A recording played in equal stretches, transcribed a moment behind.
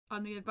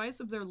On the advice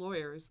of their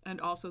lawyers,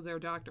 and also their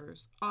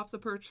doctors, Off the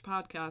Perch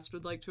podcast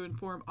would like to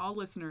inform all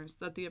listeners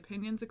that the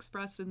opinions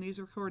expressed in these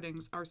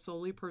recordings are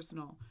solely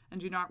personal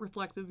and do not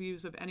reflect the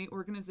views of any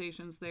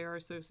organizations they are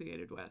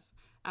associated with.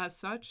 As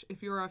such,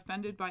 if you are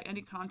offended by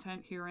any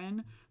content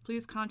herein,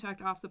 please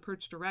contact Off the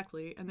Perch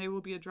directly and they will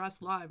be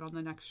addressed live on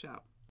the next show.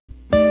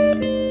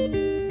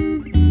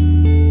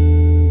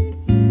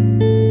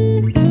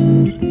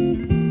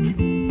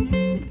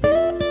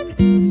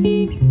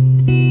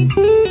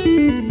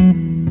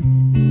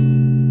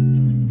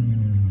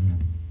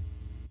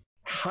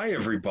 Hi,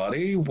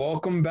 everybody.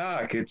 Welcome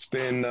back. It's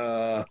been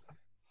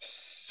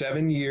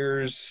 7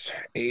 years,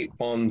 8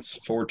 months,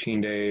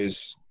 14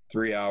 days,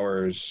 3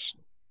 hours,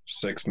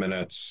 6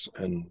 minutes,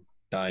 and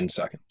 9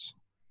 seconds.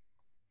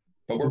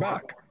 But we're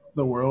back.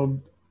 The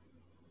world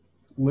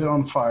lit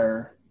on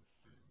fire.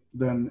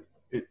 Then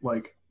it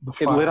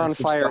lit on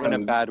fire in a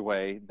bad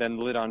way, then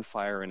lit on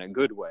fire in a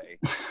good way,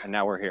 and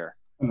now we're here.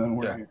 And then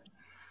we're here.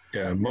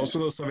 Yeah, most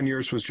of those 7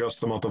 years was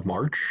just the month of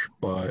March,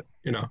 but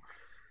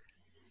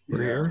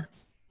we're here.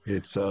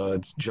 It's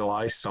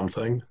July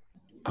something.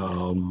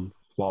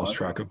 Lost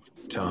track of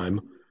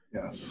time.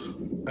 Yes.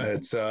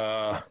 It's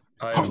off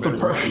the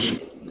perch.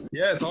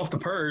 Yeah, it's off the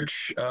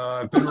perch.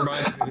 I've been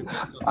reminded.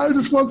 I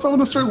just want someone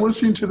to start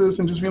listening to this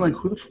and just being like,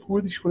 who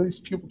are these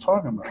people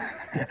talking about?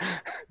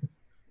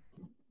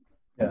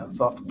 Yeah, it's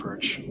off the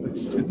perch.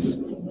 It's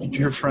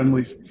your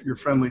friendly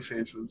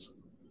faces.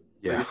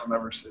 Yeah. That you'll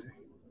never see.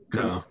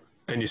 No,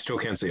 and you still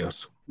can't see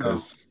us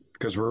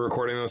because we're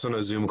recording this on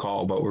a Zoom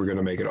call, but we're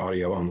gonna make it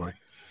audio only.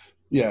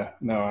 Yeah,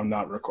 no, I'm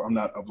not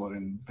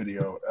uploading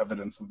video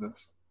evidence of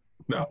this.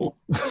 No.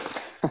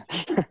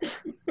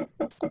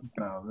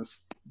 No,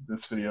 this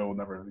video will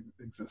never have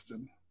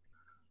existed.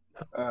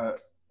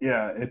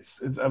 Yeah,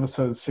 it's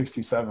episode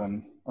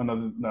 67.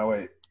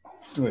 Wait,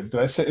 did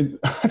I say?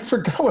 I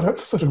forgot what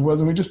episode it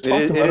was, and we just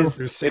talked about it.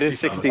 It is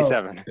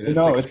 67.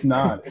 No, it's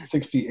not. It's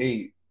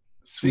 68.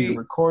 We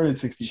recorded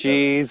 67.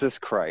 Jesus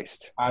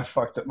Christ. I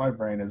fucked up. My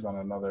brain is on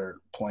another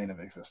plane of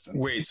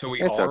existence. Wait, so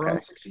It's are okay. on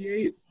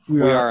 68?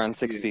 We are on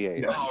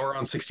 68. Yes. Oh, we're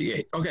on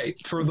 68. Okay,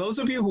 for those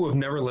of you who have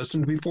never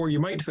listened before, you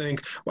might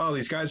think, wow,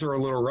 these guys are a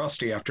little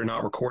rusty after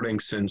not recording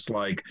since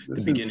the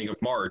beginning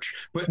of March.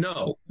 But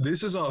no,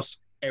 this is us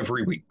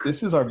every week.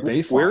 This is our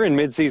baseline. We're in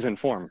mid-season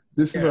form.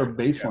 This is our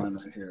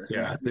baseline right here.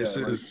 Yeah, this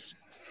is...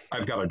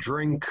 I've got a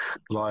drink,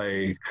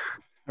 we're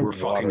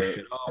fucking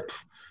shit up,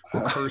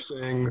 we're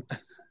cursing.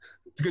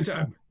 It's a good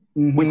time.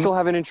 Mm-hmm. We still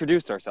haven't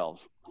introduced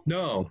ourselves.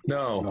 No.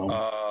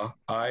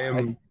 I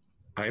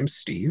am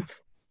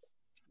Steve.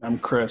 I'm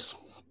Chris.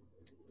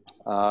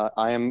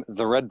 I am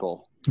the Red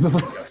Bull.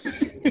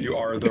 Yes, you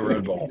are the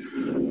Red Bull.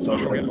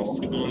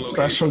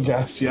 Special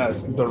guest,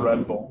 yes, the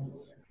Red Bull.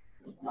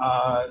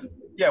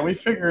 Yeah, we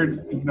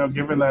figured,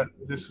 given that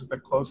this is the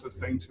closest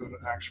thing to an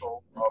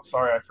actual. Oh,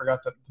 sorry, I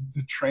forgot that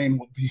the train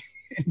will be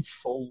in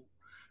full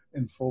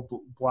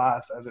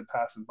blast as it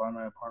passes by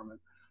my apartment.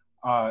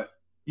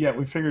 Yeah,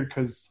 we figured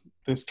because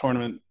this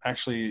tournament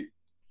actually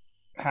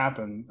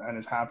happened and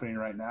is happening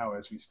right now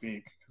as we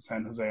speak, because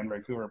San Jose and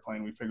Vancouver are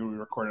playing, we figured we'd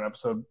record an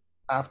episode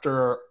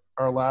after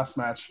our last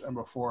match and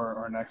before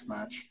our next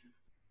match.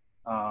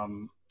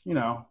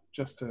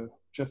 Just to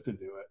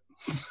do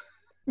it.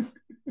 We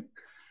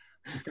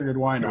figured,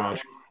 why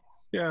not?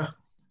 Yeah.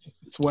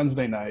 It's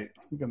Wednesday night.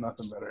 We got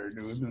nothing better to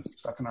do. We've been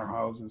stuck in our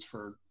houses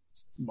for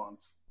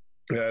months.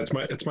 Yeah,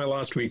 it's my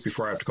last week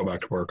before I have to go back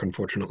to work,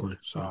 unfortunately.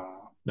 So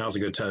now's a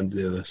good time to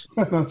do this.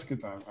 That's a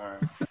good time. All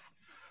right.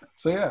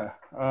 So yeah,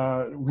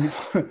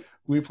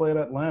 we played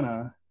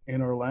Atlanta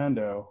in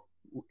Orlando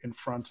in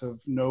front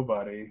of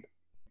nobody,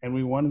 and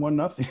we won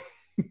 1-0,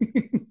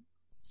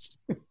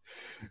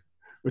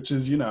 which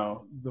is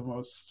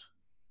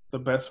the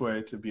best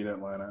way to beat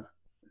Atlanta.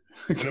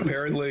 And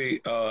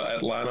apparently,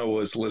 Atlanta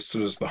was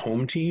listed as the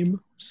home team,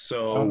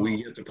 so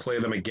we get to play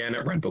them again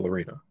at Red Bull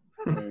Arena.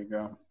 There you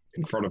go.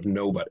 In front of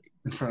nobody.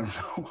 In front of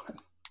no one.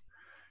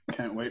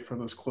 Can't wait for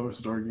those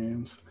closed door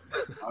games.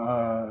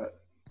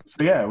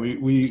 So yeah,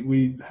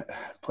 we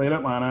played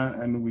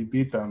Atlanta and we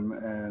beat them,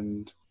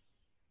 and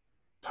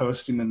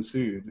posting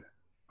ensued.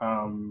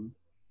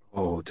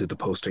 Did the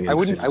posting? I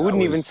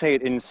wouldn't even say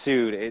it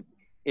ensued.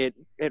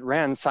 It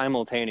ran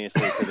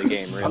simultaneously to the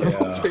game. Really.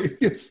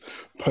 Simultaneous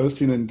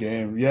posting in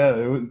game. Yeah,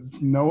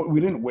 we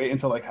didn't wait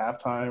until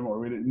halftime, or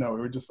we didn't. No, we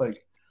were just we're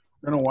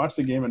gonna watch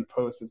the game and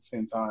post at the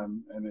same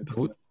time, and it's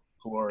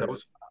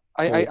glorious.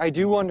 I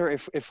do wonder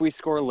if we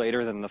score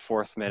later than the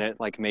 4th minute,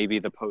 maybe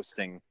the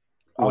posting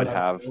would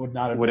have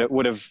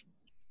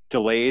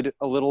delayed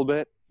a little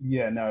bit.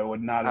 Yeah, no, it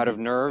would not. Out of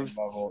nerves,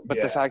 but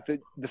yeah.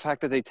 the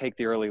fact that they take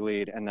the early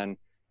lead and then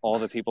all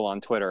the people on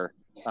Twitter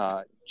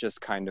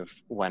just kind of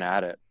went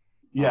at it.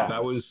 Yeah,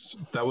 that was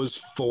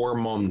 4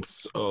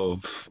 months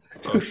of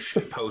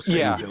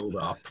posting build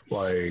up.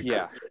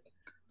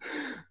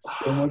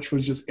 So much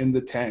was just in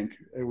the tank,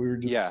 and we were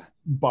just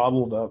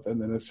bottled up.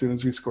 And then as soon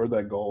as we scored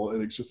that goal,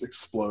 it just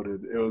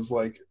exploded. It was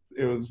like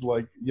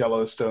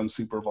Yellowstone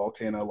super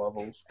volcano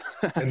levels.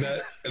 And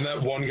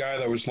that one guy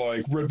that was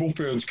like, Red Bull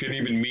fans can't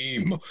even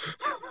meme.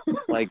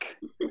 like,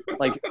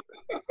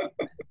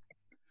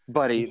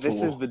 buddy,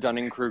 this is the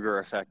Dunning-Kruger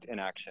effect in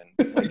action.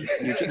 Like,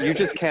 you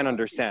just can't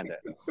understand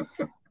it.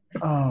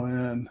 Oh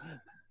man,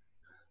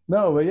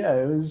 no, but yeah,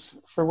 it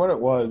was for what it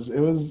was. It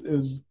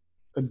was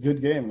a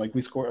good game. Like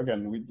we scored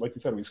again. Like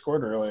you said, we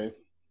scored early.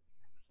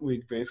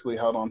 We basically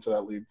held on to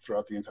that lead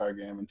throughout the entire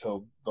game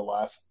until the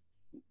last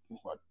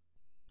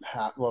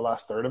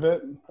last third of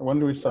it. Or when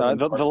do we sub?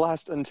 The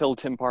last until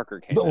Tim Parker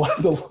came.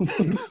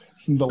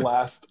 The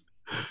last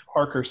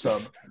Parker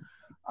sub,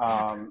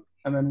 and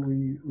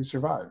then we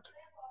survived.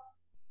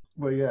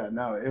 But yeah,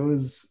 no, it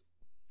was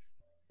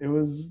it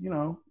was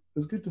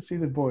good to see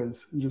the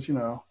boys and just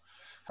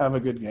have a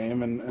good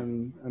game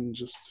and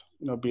just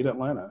beat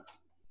Atlanta,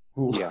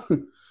 who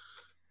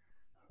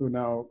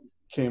now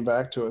came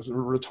back to us,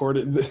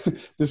 retorted.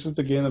 This is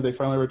the game that they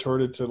finally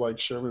retorted to, like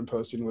Sherman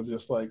posting with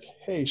just like,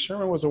 hey,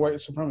 Sherman was a white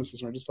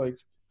supremacist. And we're just like,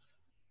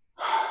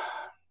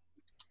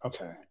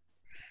 okay.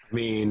 I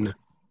mean,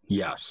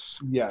 yes.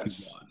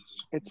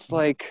 It's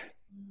like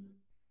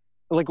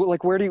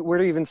where do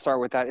you even start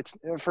with that? It's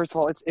first of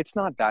all, it's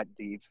not that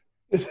deep,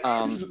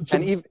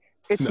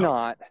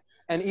 not.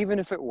 And even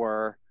if it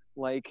were,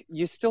 like,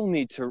 you still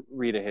need to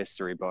read a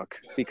history book,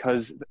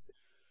 because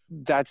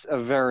that's a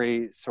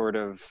very sort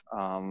of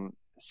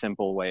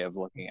simple way of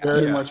looking at it.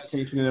 Very much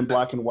painted in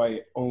black and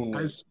white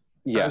only.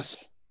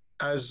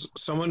 As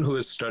someone who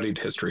has studied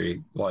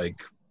history,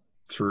 like,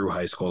 through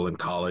high school and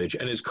college,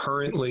 and is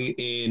currently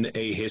in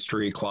a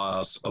history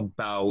class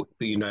about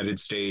the United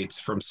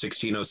States from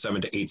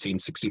 1607 to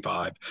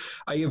 1865,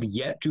 I have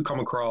yet to come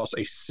across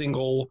a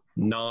single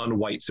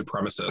non-white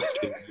supremacist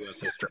in U.S.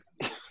 history.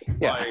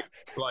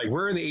 Like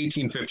we're in the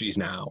 1850s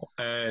now,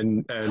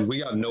 and we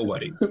got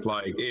nobody.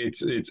 Like it's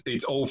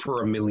 0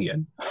 for a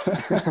million.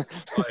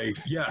 Like,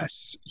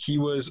 yes, he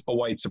was a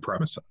white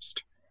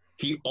supremacist.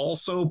 He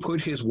also put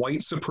his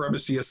white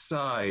supremacy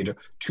aside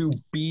to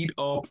beat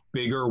up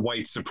bigger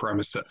white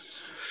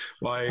supremacists.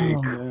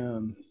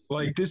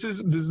 Like this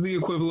is the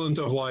equivalent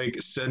of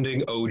like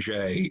sending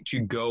OJ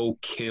to go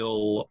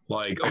kill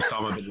like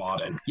Osama bin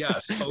Laden.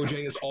 Yes,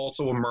 OJ is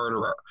also a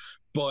murderer,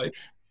 but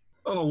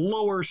on a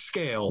lower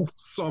scale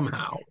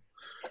somehow.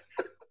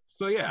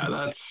 So yeah,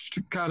 that's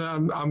kind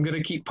of, I'm going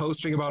to keep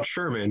posting about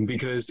Sherman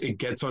because it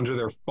gets under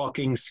their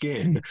fucking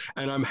skin.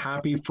 And I'm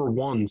happy for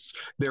once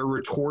their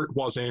retort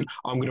wasn't,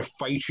 I'm going to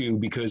fight you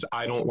because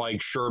I don't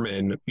like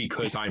Sherman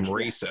because I'm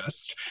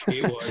racist.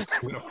 It was,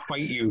 I'm going to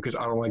fight you because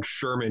I don't like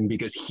Sherman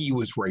because he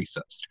was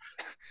racist.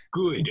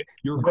 Good.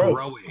 You're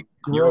growing.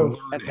 You're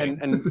learning.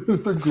 And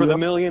for the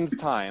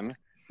millionth time,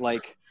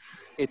 like,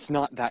 it's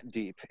not that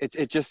deep.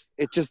 It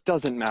just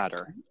doesn't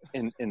matter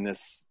in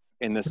this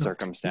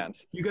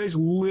circumstance. You guys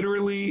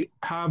literally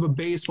have a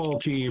baseball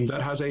team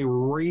that has a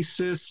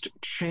racist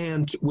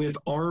chant with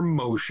arm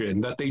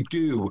motion that they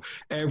do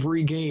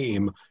every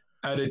game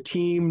at a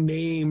team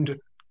named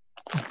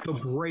the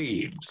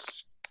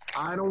Braves.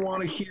 I don't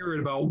want to hear it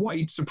about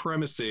white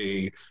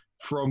supremacy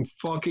from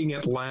fucking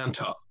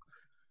Atlanta.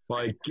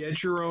 Like,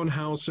 get your own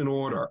house in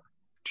order.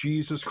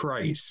 Jesus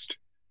Christ.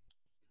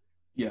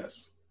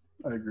 Yes,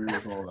 I agree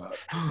with all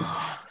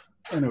that.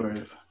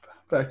 Anyways,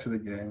 back to the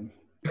game.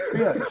 So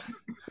yeah,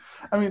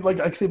 I mean, like,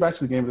 I say back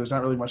to the game, there's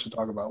not really much to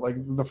talk about. Like,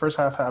 the first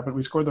half happened,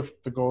 we scored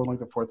the goal in like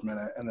the 4th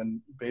minute, and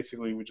then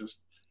basically we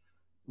just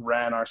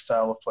ran our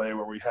style of play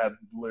where we had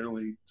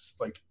literally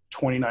like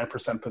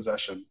 29%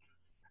 possession,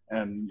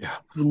 and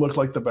we looked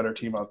like the better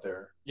team out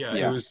there. Yeah.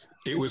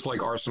 It was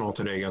like Arsenal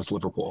today against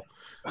Liverpool,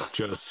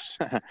 just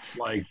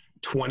like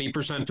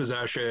 20%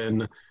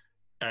 possession,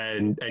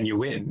 and you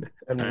win,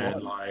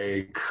 and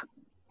like,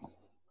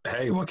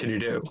 hey, what can you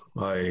do?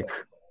 Like.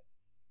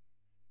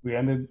 We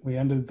ended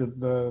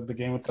the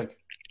game with like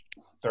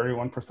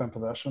 31%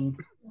 possession,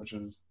 which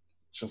is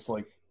just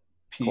like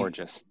peak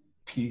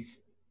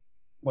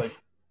like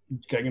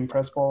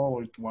gegenpress ball,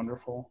 was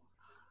wonderful.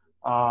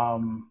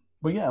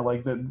 But yeah,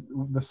 like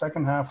the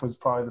second half was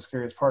probably the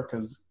scariest part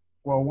because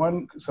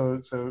so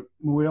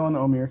Muil and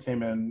Omir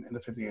came in the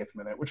 58th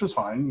minute, which was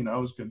fine. It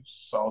was good,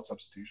 solid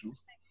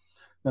substitutions.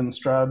 Then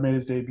Stroud made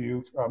his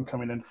debut,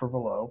 coming in for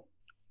Velo.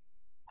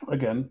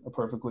 Again, a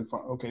perfectly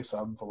okay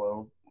sub.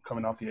 Velo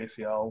coming off the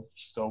ACL,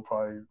 still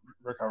probably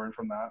recovering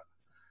from that.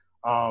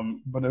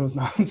 But it was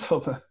not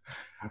until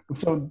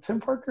so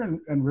Tim Parker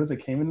and Rizza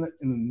came in the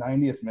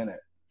 90th minute.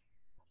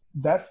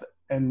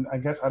 And I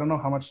guess, I don't know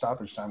how much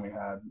stoppage time we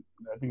had.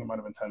 I think it might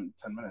have been 10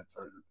 minutes,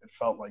 or it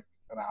felt like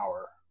an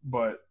hour.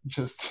 But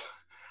just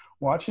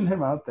watching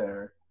him out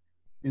there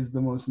is the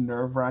most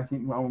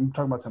nerve-wracking. Well, I'm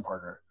talking about Tim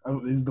Parker.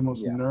 Is the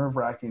most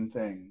nerve-wracking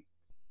thing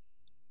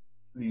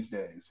these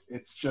days.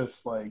 It's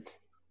just like,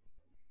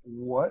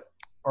 what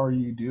are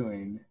you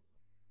doing?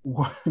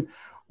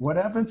 What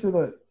happened to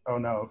the? Oh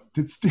no!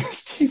 Did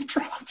Steve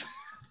drop?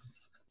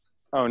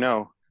 Oh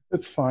no!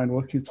 It's fine.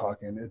 We'll keep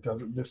talking. It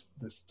doesn't. This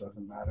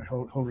doesn't matter.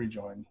 He'll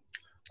rejoin.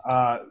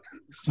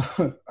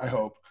 So I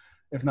hope.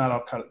 If not,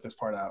 I'll cut this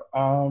part out.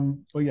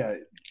 But yeah,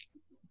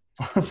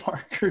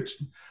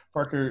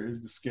 Parker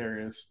is the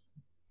scariest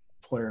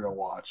player to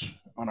watch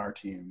on our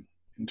team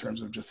in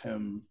terms of just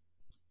him.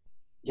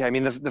 Yeah, I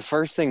mean, the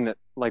first thing that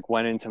like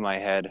went into my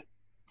head,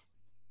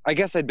 I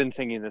guess I'd been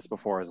thinking this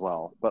before as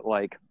well, but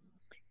like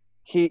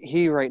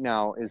he right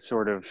now is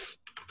sort of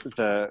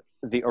the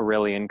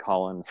Aurelian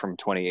Collin from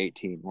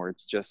 2018, where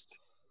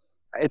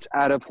it's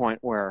at a point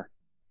where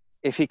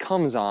if he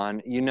comes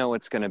on, you know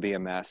it's going to be a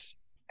mess,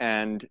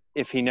 and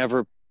if he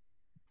never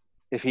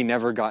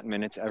got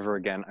minutes ever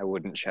again, I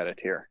wouldn't shed a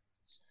tear.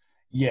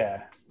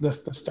 Yeah, the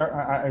start.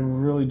 I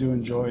really do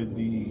enjoy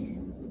the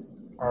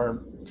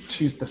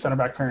center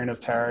back pairing of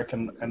Tarek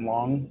and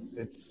Long.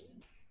 It's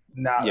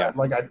not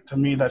to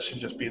me that should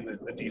just be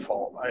the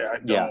default. I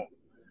don't.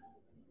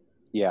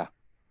 Yeah.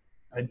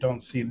 I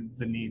don't see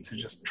the need to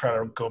just try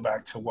to go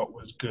back to what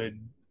was good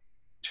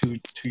two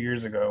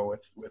years ago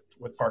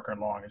with Parker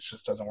and Long. It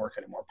just doesn't work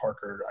anymore.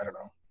 Parker, I don't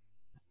know.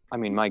 I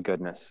mean, my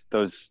goodness,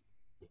 you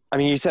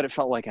said it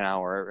felt like an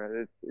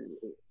hour.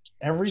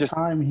 Every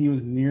time he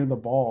was near the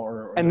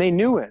ball, and they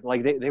knew it.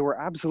 Like they were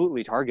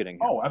absolutely targeting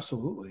him. Oh,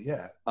 absolutely,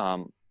 yeah.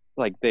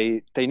 Like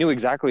they knew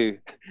exactly.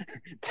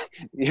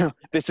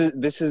 This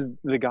is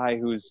the guy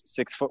who's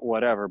 6 foot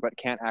whatever, but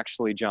can't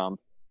actually jump,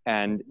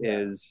 and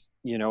is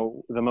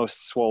the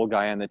most swole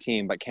guy on the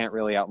team, but can't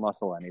really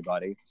outmuscle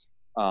anybody.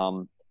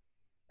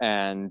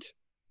 And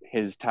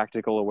his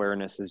tactical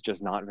awareness is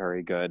just not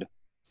very good.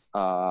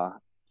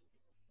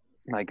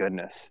 My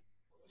goodness.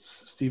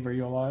 Steve, are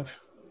you alive?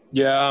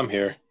 Yeah, I'm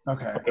here.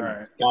 Okay, all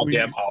right.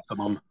 Goddamn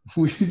optimum.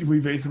 We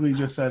basically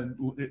just said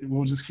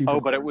we'll just keep.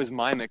 Oh, but it was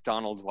my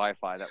McDonald's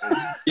Wi-Fi that was.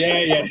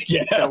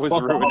 yeah. That was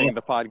ruining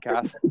the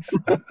podcast.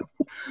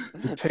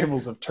 The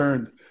tables have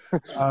turned.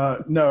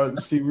 No,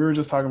 see, we were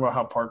just talking about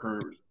how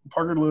Parker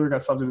literally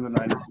got something in the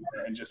 90s,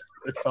 and just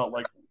it felt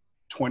like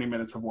 20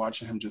 minutes of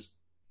watching him just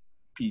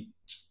be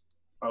just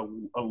a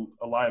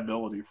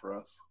liability for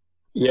us.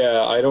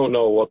 Yeah, I don't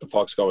know what the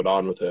fuck's going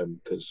on with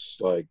him, because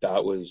like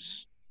that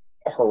was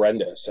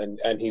horrendous,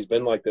 and he's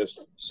been like this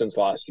since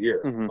last year.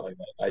 Mm-hmm. Like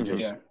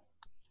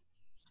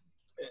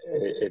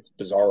it's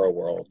bizarro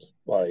world.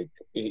 Like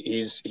he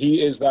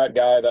is that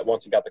guy that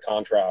once he got the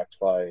contract,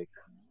 like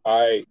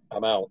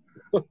I'm out.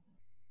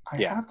 I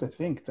have to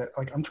think that,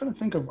 like, I'm trying to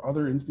think of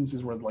other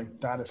instances where like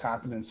that has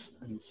happened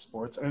in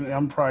sports, and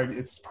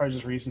it's probably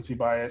just recency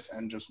bias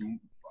and just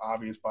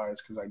obvious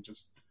bias because I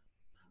just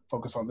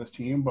focus on this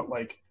team. But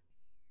like,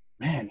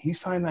 man, he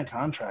signed that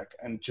contract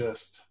and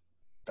just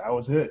that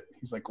was it.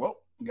 He's like, well,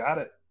 got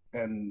it,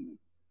 and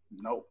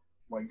nope,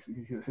 like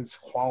his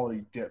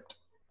quality dipped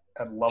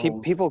at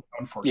levels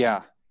unforeseen.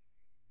 Yeah,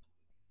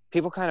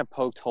 people kind of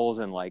poked holes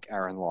in like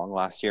Aaron Long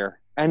last year,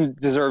 and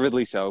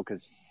deservedly so,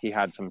 because he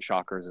had some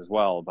shockers as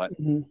well. But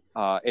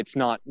it's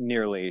not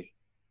nearly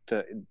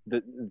the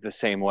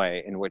same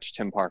way in which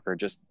Tim Parker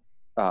just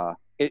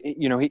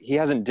he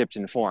hasn't dipped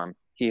in form.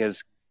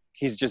 He's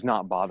just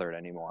not bothered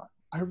anymore.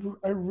 I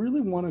really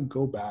want to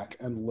go back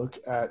and look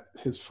at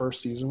his first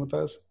season with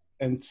us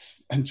and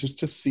just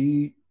to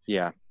see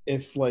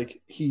if like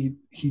he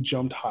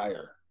jumped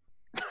higher.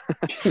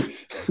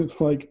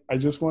 Like I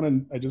just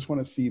want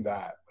to see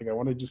that. Like I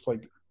want to just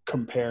like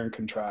compare and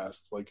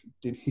contrast. Like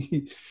could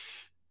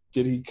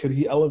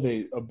he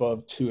elevate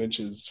above 2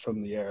 inches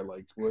from the air?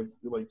 Like with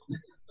like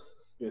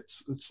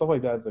it's stuff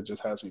like that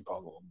just has me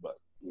puzzled. But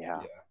yeah.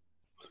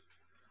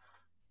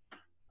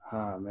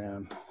 Ah,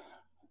 man.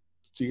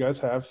 Do you guys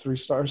have 3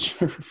 stars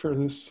for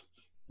this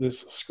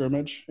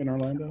scrimmage in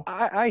Orlando?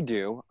 I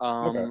do.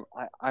 Okay.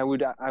 I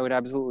would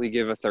absolutely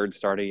give a 3rd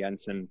star to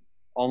Jensen,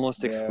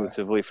 almost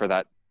exclusively for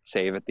that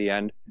save at the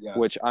end. Yes.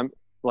 Which I'm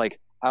like,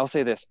 I'll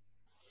say this: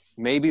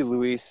 maybe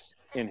Luis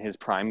in his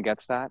prime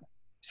gets that.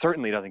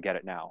 Certainly doesn't get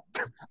it now.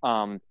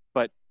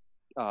 But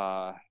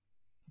I'm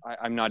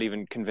not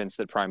even convinced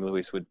that prime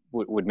Luis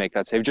would make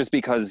that save, just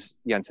because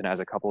Jensen has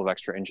a couple of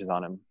extra inches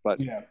on him. But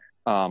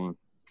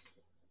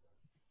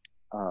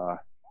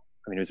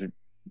I mean, it was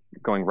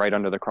going right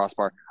under the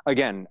crossbar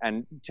again,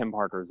 and Tim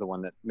Parker is the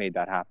one that made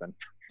that happen.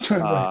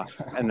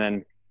 And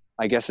then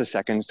I guess a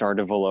 2nd star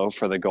to Velo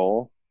for the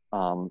goal,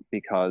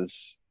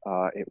 because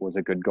it was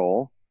a good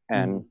goal.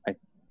 And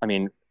I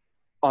mean,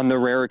 on the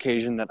rare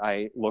occasion that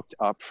I looked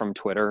up from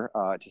Twitter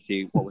to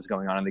see what was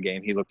going on in the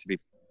game, he looked to be,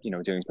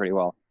 doing pretty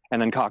well.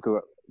 And then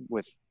Kaku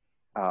with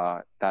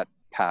that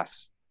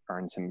pass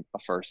earns him a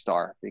 1st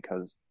star,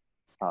 because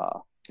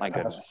my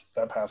goodness.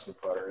 That pass was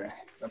buttery.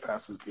 That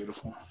pass is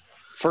beautiful.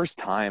 First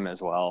time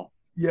as well.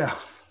 Yeah.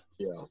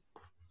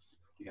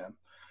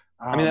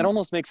 I mean, that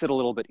almost makes it a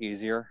little bit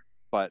easier,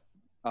 but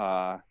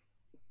at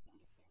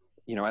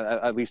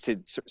least to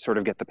sort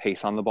of get the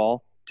pace on the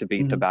ball to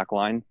beat the back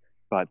line.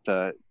 But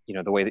the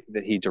way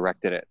that he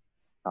directed it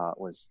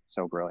was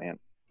so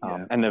brilliant,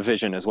 and the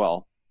vision as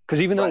well.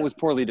 Because even though it was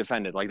poorly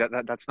defended, like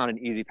that's not an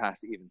easy pass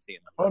to even see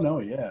in the first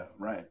place. Yeah,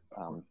 right.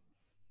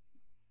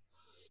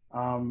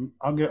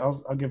 I'll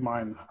give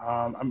mine.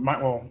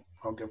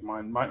 I'll give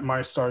mine.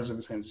 My stars are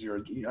the same as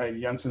yours.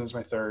 Jensen is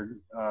my third.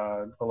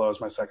 Below is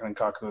my second, and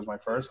Kaku is my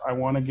first. I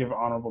want to give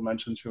honorable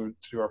mention to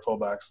our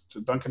fullbacks.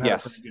 To Duncan had a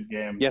pretty good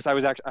game. Yes, I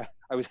was actually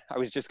I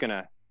was just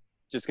gonna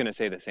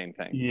say the same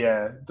thing.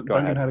 Yeah,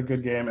 Duncan had a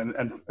good game,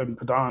 and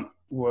Pedant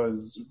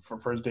was for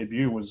his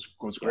debut was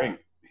great.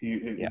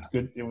 It's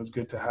good. It was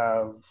good to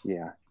have.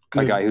 Yeah,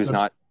 a guy who's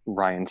not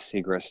Ryan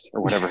Segrist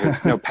or whatever.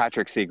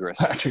 Patrick Segrist.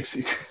 Patrick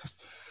Segrist.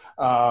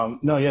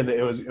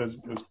 It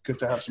was good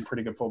to have some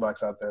pretty good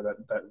fullbacks out there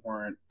that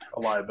weren't a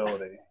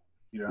liability.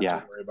 You don't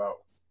have to worry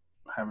about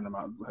having them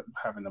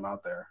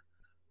out there.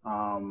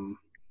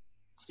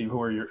 Steve,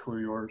 who are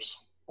yours?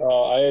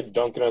 I had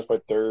Duncan as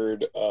my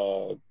third,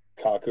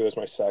 Kaku as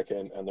my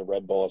second, and the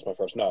Red Bull as my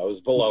first. No, it was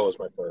Velo as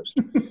my first.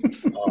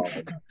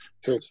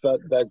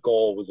 That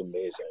goal was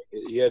amazing.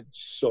 He had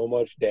so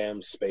much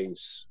damn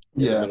space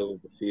in the middle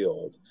of the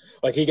field.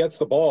 Like, he gets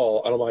the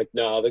ball, and I'm like,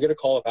 no, they're going to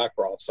call it back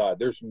for offside.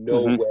 There's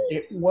no way.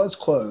 It was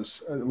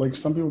close. Like,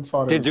 some people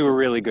thought did do a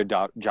really good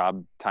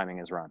job timing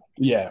his run.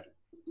 Yeah.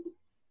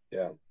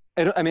 Yeah.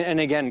 And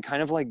again,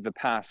 kind of like the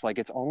pass, like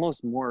it's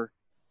almost more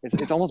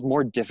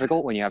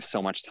difficult when you have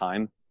so much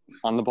time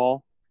on the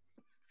ball.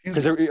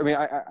 Because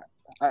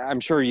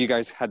I'm sure you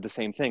guys had the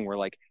same thing where,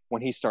 like,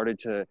 when he started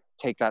to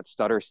take that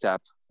stutter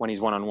step when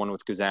he's one-on-one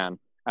with Guzan,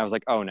 I was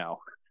like, oh no.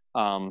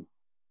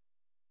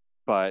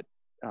 But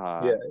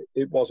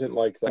it wasn't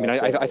like that. I mean,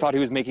 I thought he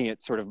was making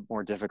it sort of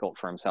more difficult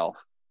for himself,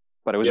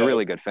 but it was a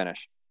really good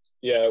finish.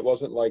 Yeah, it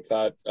wasn't like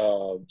that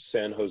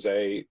San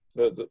Jose,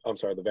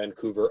 the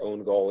Vancouver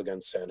own goal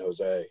against San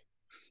Jose,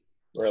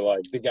 where,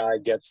 like, the guy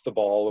gets the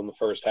ball in the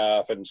first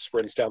half and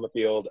sprints down the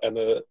field, and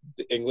the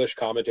English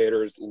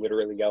commentators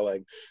literally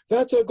yelling,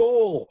 "That's a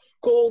goal!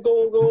 Goal,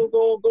 goal, goal,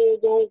 goal, goal,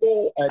 goal,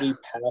 goal!" And he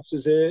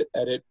passes it,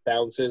 and it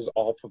bounces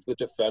off of the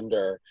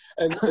defender.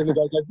 And the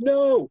guy's like,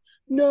 "No,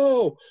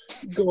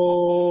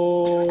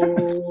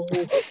 goal!"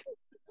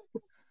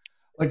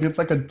 Like, it's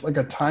like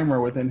a timer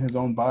within his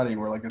own body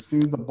where, like, as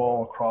soon as the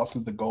ball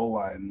crosses the goal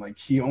line, like,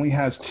 he only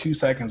has 2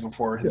 seconds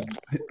before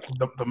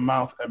the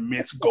mouth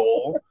emits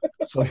goal.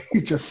 So he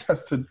just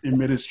has to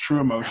emit his true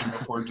emotion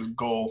before just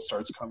goal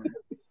starts coming.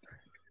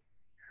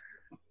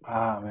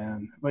 Ah,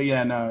 man. But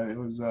yeah, no, it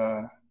was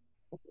a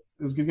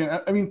good game.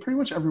 I mean, pretty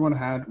much everyone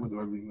had,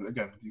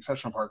 again, with the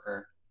exception of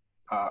Parker,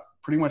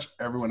 pretty much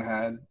everyone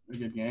had a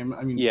good game.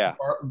 I mean,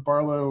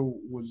 Barlow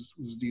was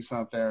decent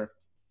out there.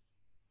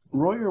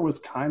 Royer was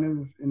kind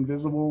of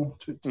invisible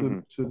to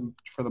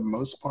for the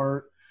most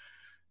part.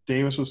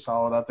 Davis was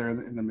solid out there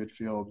in the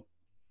midfield.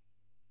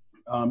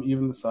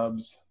 Even the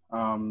subs,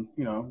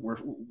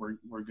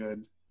 we're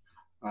good.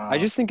 I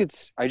just think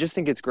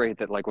it's great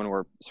that, like, when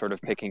we're sort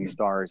of picking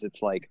stars,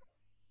 it's like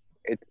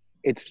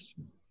it's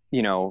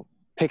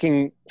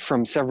picking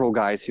from several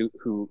guys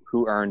who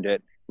earned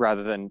it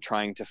rather than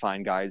trying to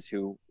find guys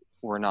who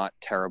were not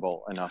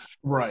terrible enough.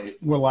 Right.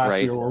 Well,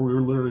 last year, where we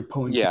were literally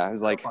pulling. Yeah, it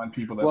was like,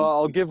 people that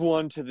I'll give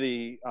one to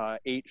the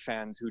 8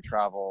 fans who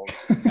traveled,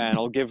 and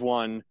I'll give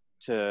one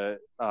to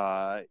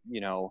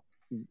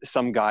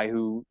some guy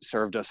who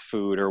served us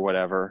food or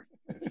whatever.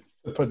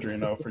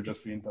 Padrino for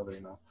just being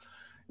Padrino.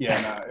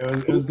 Yeah, no,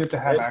 it was good to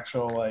have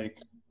actual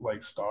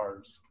like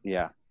stars.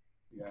 Yeah.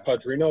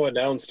 Padrino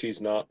announced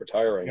he's not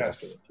retiring.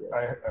 Yes,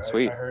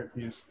 Sweet. I heard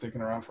he's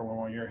sticking around for one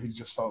more year. He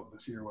just felt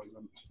this year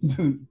wasn't.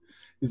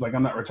 He's like,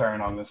 I'm not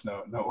retiring on this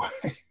note. No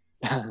way.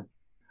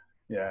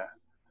 Yeah.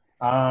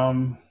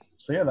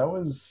 So yeah, that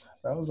was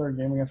our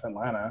game against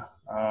Atlanta.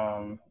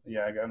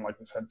 Again, like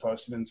we said,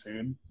 post-it and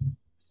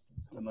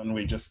then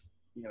we just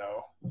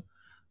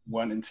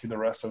went into the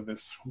rest of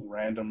this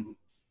random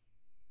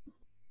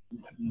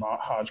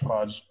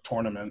hodgepodge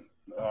tournament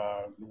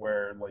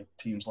where, like,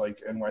 teams like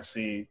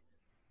NYC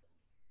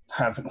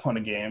haven't won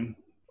a game.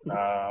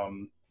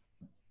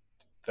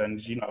 Then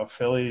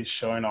Philly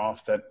showing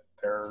off that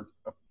they're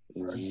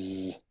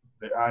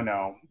I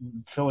know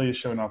Philly is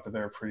showing off that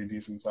they're a pretty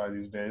decent side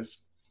these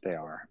days. They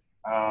are.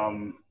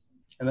 And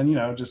then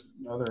just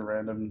other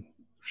random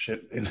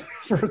shit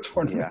for a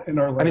tournament in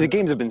Orlando. I mean, the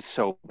games have been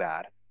so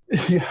bad.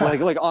 Yeah.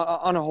 Like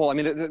on a whole, I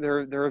mean,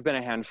 there have been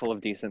a handful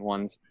of decent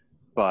ones,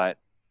 but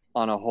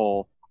on a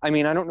whole, I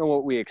mean, I don't know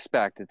what we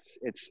expect.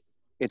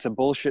 It's a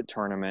bullshit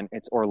tournament.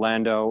 It's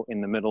Orlando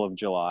in the middle of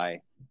July.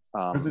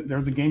 There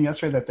was a game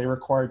yesterday that they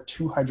required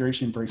 2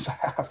 hydration breaks a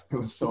half. It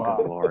was so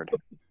hot. Lord.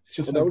 It's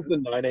just that was the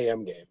 9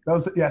 a.m. game.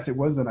 Yes, it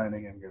was the 9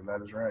 a.m. game.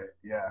 That is right.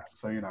 Yeah.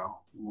 So,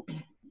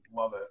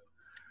 love it.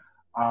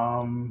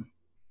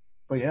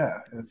 But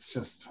yeah, it's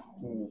just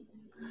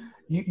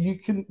you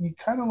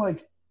kind of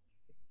like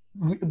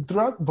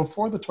throughout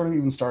before the tournament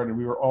even started,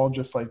 we were all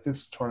just like,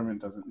 this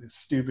tournament it's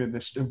stupid.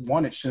 It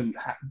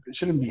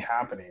shouldn't be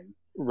happening.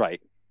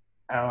 Right.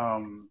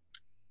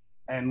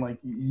 And like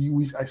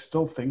I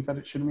still think that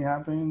it shouldn't be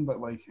happening, but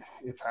like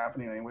it's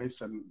happening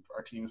anyways, and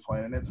our team's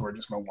playing it, so we're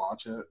just gonna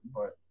watch it.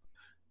 But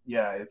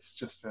yeah, it's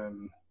just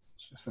been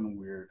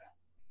weird.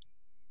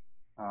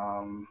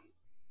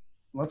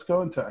 Let's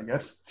go into, I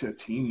guess, to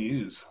team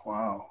news.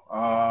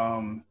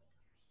 Wow.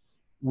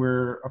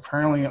 we're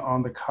apparently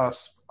on the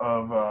cusp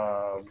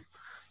of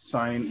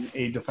signing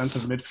a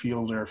defensive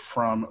midfielder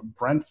from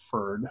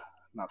Brentford,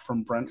 not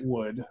from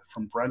Brentwood,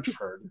 from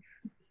Brentford.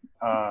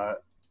 I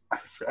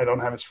don't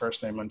have his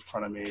first name in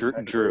front of me. Drew,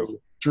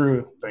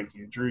 thank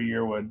you. Drew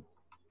Yearwood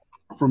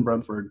from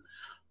Brentford.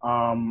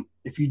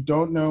 If you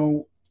don't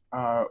know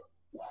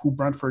who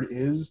Brentford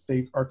is,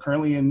 are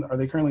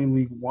they currently in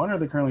League One, or are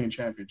they currently in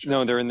Championship?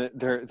 No, they're in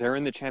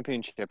the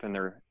Championship, and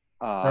they're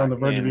on the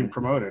verge of being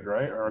promoted,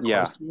 right? Or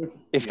close to it?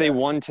 If they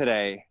won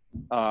today,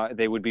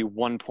 they would be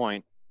 1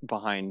 point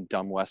behind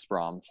dumb West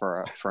Brom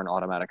for an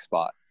automatic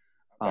spot.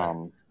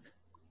 Okay.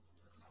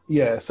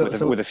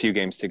 With a few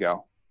games to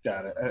go.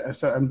 Got it.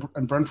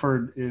 And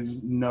Brentford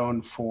is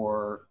known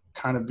for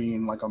kind of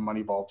being like a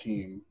Moneyball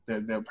team.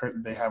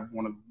 They have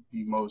one of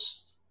the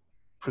most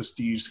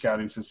prestige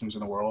scouting systems in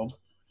the world.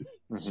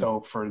 Mm-hmm.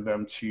 So for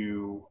them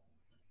to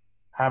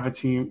have a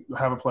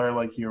player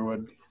like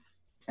Yearwood,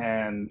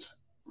 and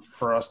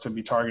for us to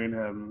be targeting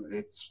him,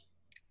 it's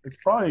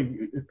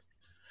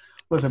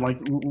listen, like,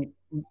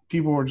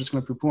 people were just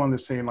going to poo-poo on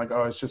this, saying like,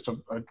 oh, it's just a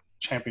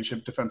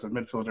Championship defensive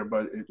midfielder,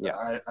 but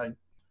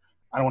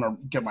I don't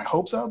want to get my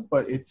hopes up,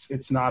 but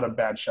it's not a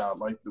bad shot.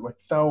 Like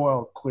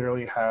Thelwell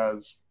clearly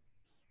has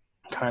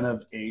kind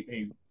of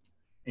a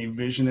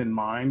vision in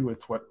mind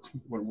with what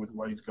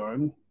he's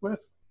going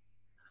with.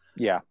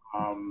 Yeah.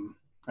 I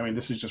mean,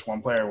 this is just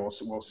one player.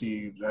 We'll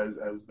see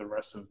as the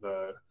rest of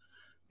the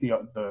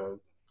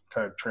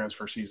kind of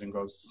transfer season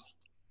goes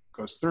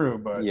through.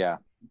 But yeah,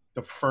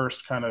 the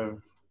first kind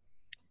of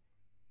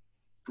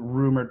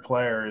rumored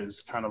player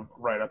is kind of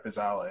right up his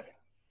alley.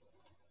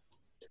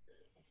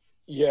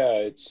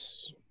 Yeah,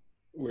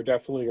 we're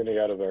definitely going to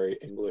get a very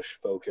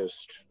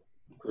English-focused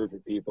group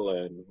of people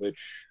in,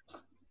 which I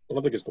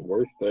don't think is the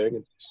worst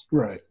thing.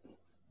 Right.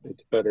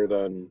 It's better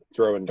than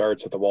throwing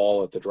darts at the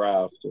wall at the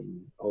draft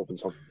and hoping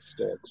something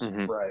sticks.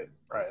 Mm-hmm. Right.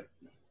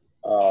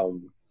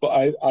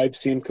 But I've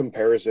seen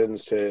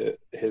comparisons to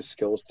his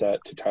skill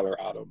set to Tyler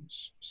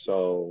Adams.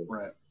 So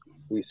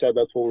we said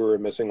that's what we were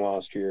missing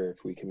last year.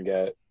 If we can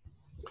get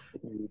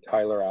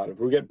Tyler Adams, if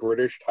we get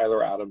British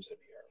Tyler Adams in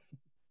here,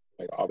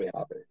 like, I'll be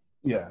happy.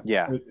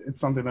 Yeah. It's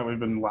something that we've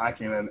been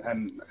lacking,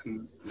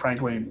 and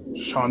frankly,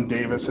 Sean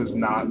Davis has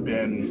not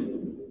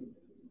been.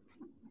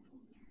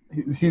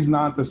 He's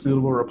not the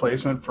suitable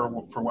replacement for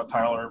what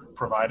Tyler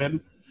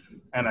provided,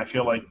 and I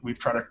feel like we've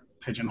tried to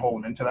pigeonhole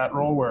him into that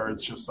role where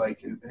it's just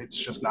like it's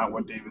just not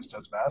what Davis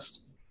does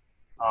best.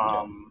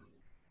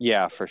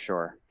 Yeah, for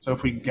sure. So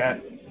if we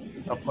get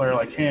a player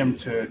like him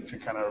to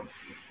kind of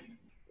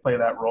play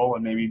that role,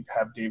 and maybe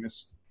have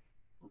Davis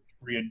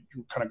kind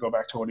of go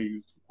back to what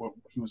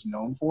he was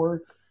known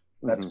for,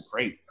 that's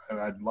great.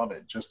 And I'd love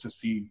it just to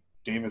see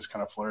Davis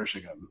kind of flourish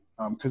again,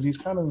 because he's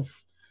kind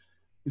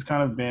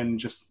of been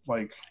just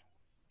like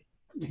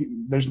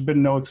there's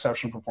been no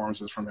exceptional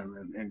performances from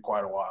him in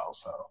quite a while.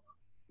 So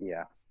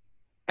yeah,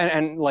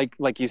 and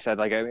like you said,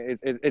 like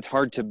it's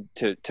hard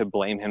to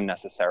blame him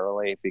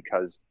necessarily,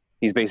 because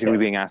he's basically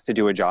being asked to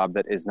do a job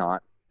that is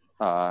not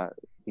part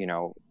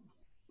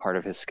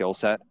of his skill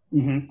set.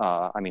 Mm-hmm.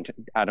 I mean,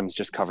 Adams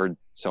just covered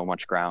so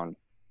much ground,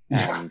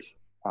 and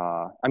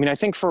I mean, I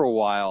think for a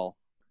while,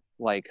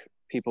 like,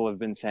 people have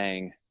been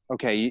saying,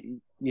 okay,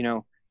 you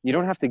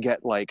don't have to get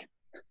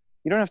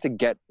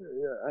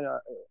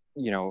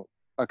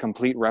a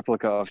complete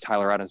replica of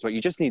Tyler Adams, but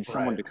you just need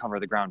someone to cover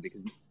the ground,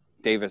 because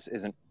Davis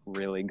isn't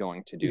really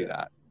going to do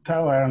that.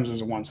 Tyler Adams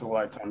is a once in a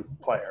lifetime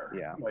player.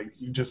 Yeah. Like,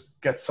 you just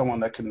get someone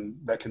that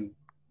can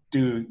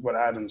do what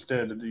Adams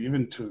did,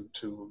 even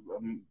to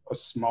a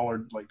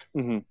smaller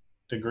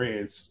degree.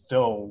 It's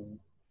still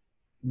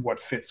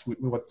what fits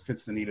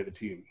the need of the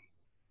team.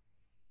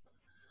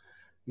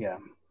 Yeah.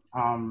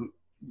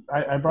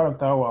 I brought up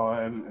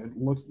Thelwell, and it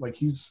looks like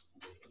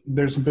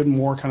there's been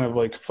more kind of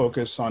like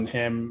focus on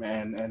him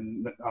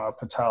and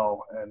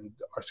Patel, and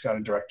our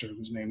scouting director,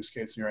 whose name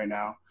escapes me right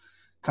now,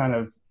 kind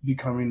of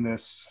becoming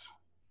this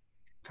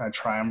kind of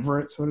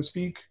triumvirate, so to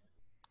speak,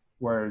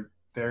 where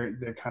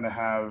they kind of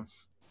have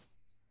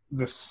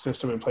this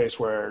system in place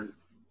where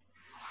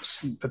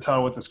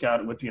Patel with the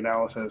scout, with the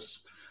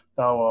analysis,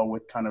 Thelwell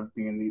with kind of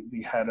being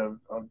the head of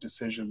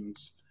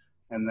decisions.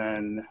 And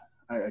then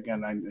I got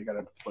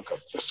to look up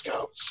the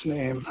scout's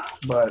name,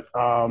 but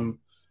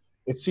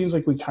it seems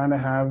like we're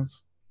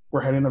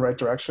heading in the right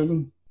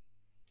direction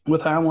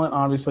with Hamlet,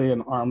 obviously,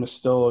 and Arm is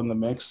still in the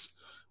mix.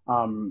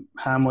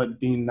 Hamlet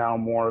being now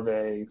more of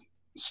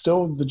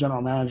still the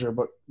general manager,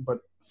 but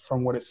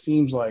from what it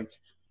seems like,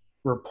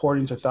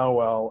 reporting to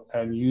Thelwell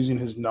and using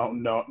his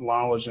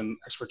knowledge and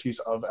expertise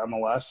of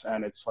MLS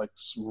and its like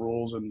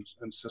rules and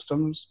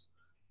systems,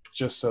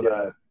 just so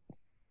that.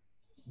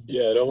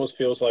 Yeah, it almost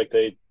feels like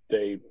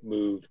they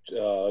moved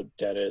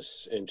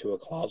Dennis into a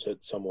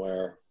closet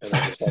somewhere, and they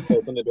just like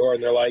open the door,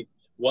 and they're like,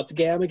 "What's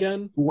GAM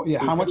again?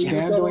 How much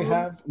GAM do we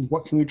have?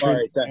 What can we trade?" All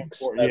right, thanks.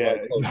 For? Yeah,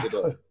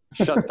 exactly.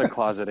 Shut the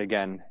closet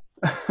again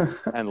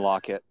and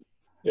lock it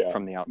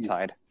from the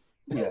outside.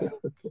 Yeah.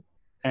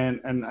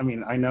 And I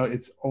mean, I know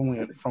it's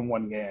only from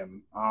one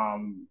game,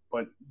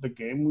 but the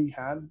game we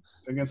had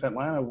against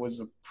Atlanta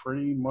was a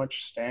pretty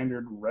much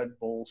standard Red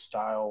Bull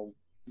style,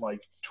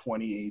 like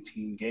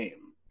 2018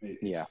 game.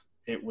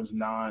 It was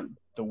not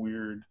the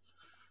weird,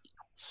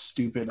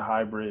 stupid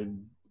hybrid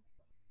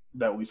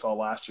that we saw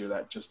last year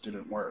that just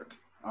didn't work.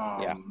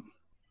 And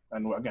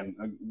again,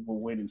 we'll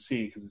wait and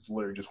see because it's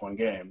literally just one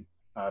game.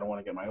 I don't want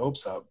to get my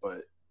hopes up,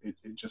 but it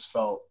just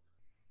felt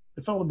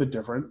a bit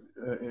different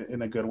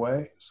in a good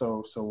way.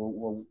 So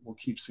we'll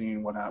keep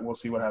seeing we'll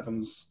see what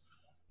happens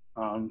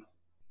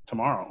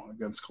tomorrow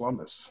against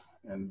Columbus,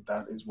 and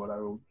that is what I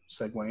will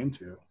segue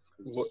into.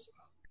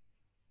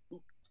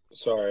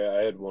 Sorry,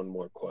 I had one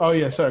more question. Oh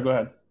yeah, sorry. Go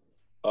ahead.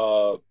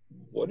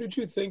 What did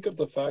you think of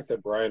the fact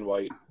that Brian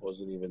White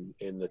wasn't even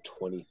in the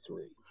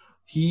 23?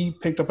 He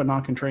picked up a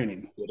knock in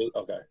training. Did he?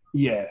 Okay.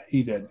 Yeah,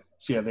 he did.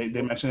 So yeah,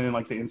 they mentioned it in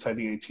like the Inside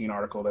the 18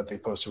 article that they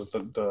posted with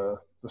the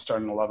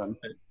starting 11.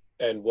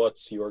 And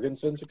what's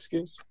Jorgensen's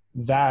excuse?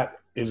 That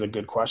is a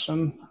good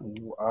question.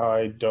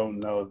 I don't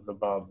know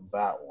about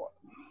that one.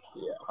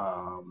 Yeah.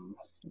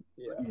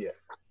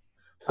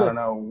 I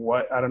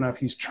don't know if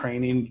he's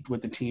training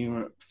with the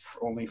team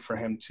only for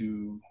him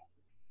to.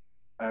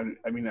 I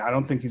mean, I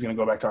don't think he's going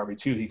to go back to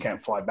RB2. He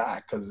can't fly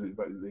back because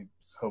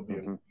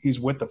he's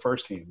with the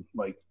first team.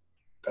 Like,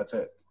 that's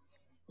it.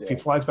 Yeah. If he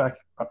flies back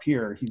up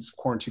here, he's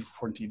quarantined for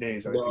 14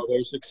 days. No,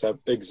 there's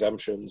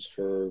exemptions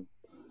for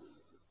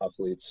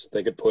athletes.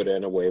 They could put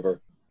in a waiver.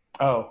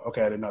 Oh,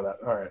 okay. I didn't know that.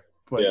 All right.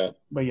 But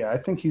yeah, I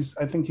think he's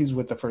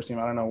with the first team.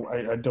 I don't know.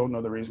 I don't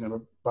know the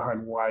reason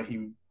behind why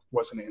he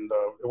wasn't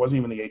it wasn't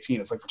even the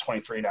 18. It's like the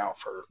 23 now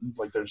for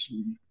like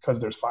because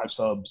there's 5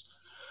 subs.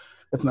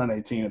 It's not an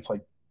 18. It's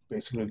like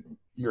basically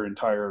your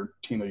entire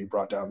team that you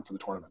brought down for the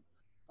tournament.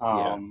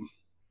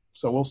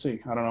 So we'll see.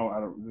 I don't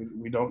know.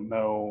 We don't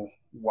know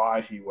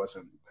why he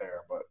wasn't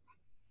there, but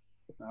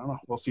I don't know.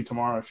 We'll see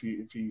tomorrow if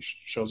he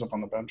shows up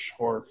on the bench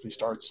or if he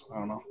starts. I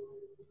don't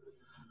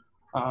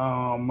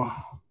know.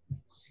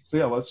 So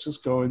yeah, let's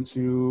just go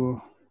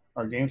into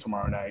our game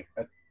tomorrow night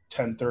at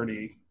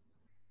 10:30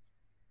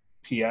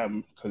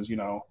 p.m. because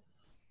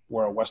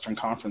we're a Western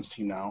Conference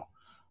team now.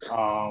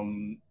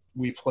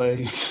 We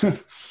play.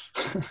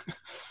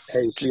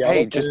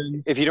 Just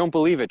if you don't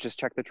believe it, just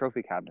check the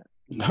trophy cabinet.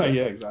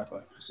 Yeah,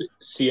 exactly.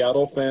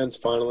 Seattle fans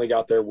finally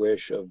got their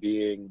wish of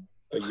being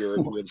a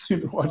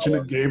European. Watching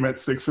a game at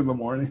 6 in the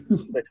morning.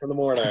 6 in the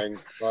morning,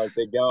 like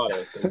they got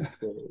it.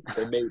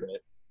 They made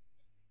it.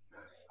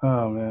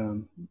 Oh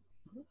man!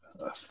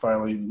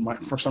 Finally,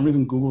 for some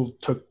reason, Google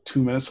took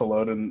 2 minutes to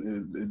load,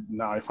 and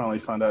now I finally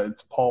found out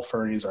it's Paul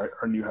Fernie's our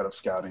new head of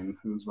scouting,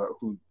 who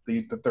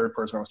the third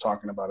person I was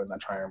talking about in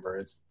that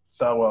triumvirate. It's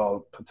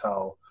Thelwell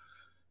Patel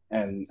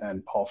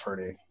and Paul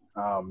Fernie,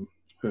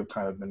 who have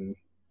kind of been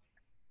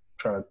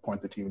trying to point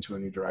the team into a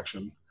new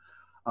direction.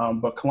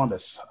 But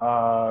Columbus,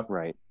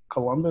 right?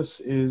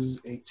 Columbus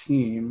is a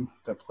team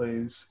that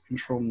plays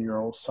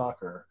intramural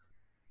soccer.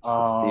 The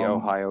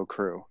Ohio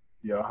Crew.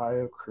 The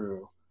Ohio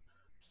Crew.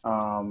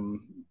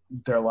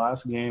 Their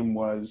last game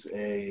was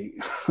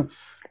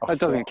that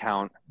doesn't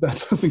count.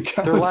 That doesn't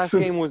count. Their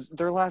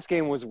last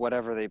game was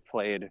whatever they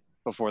played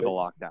before the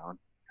lockdown.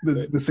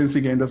 The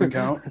Cincy game doesn't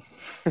count.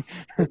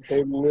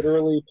 They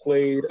literally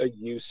played a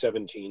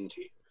U17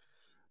 team.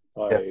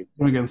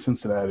 Against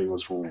Cincinnati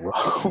was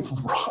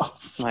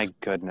rough. My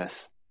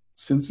goodness.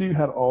 Cincy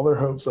had all their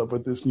hopes up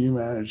with this new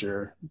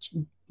manager,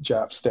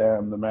 Jap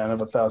Stam, the man of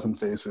 1,000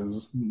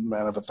 faces,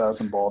 man of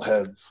 1,000 bald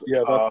heads.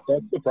 Yeah,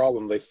 that's the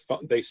problem.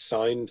 They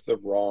signed the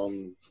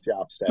wrong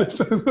Jap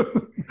Stam.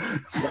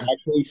 They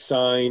actually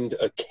signed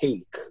a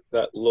cake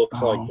that looks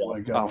like that.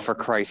 My God. Oh, for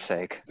Christ's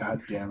sake.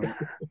 God damn it.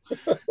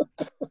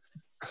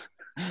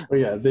 But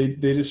yeah, they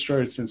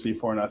destroyed Cincy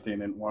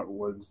 4-0 in what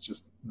was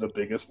just the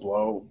biggest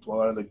blow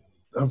out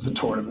of the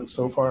tournament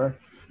so far.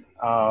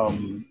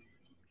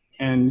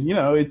 And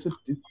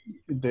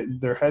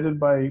they're headed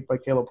by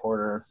Caleb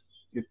Porter.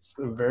 It's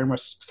a very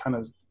much kind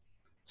of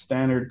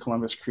standard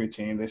Columbus Crew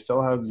team. They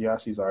still have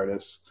Yassi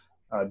Zardes.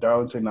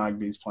 Darlington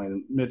Nagbe's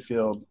playing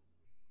midfield.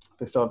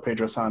 They still have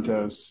Pedro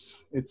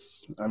Santos. They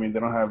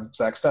don't have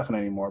Zach Steffen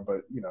anymore,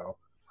 but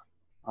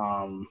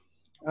I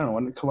don't know.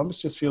 When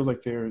Columbus just feels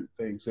like they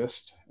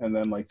exist, and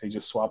then like they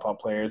just swap out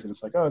players, and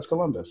it's like, oh, it's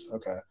Columbus.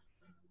 Okay.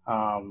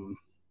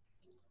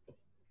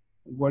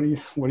 What do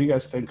you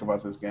guys think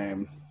about this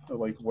game?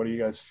 Like, what do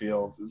you guys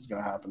feel is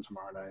going to happen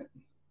tomorrow night?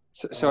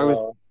 So I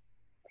was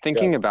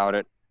thinking about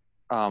it.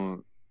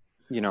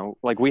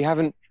 Like we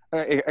haven't,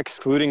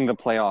 excluding the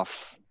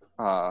playoff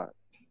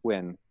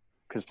win,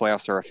 because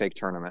playoffs are a fake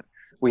tournament.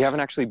 We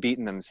haven't actually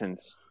beaten them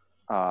since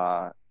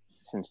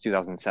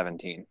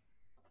 2017.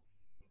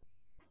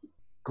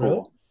 Cool.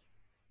 Really?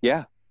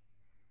 Yeah.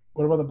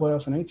 What about the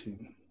playoffs in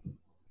 18?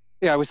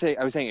 Yeah, I was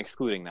saying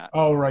excluding that.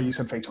 Oh, right. You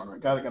said fake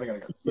tournament. Got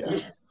it.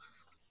 Yeah.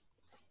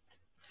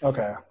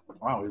 Okay.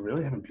 Wow, we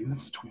really haven't beaten them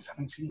since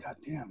 2017. God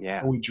damn.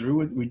 Yeah. We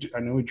drew. I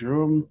know we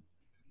drew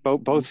them.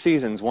 Both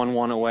seasons,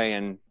 1-1 away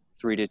and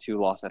 3-2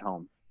 loss at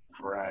home.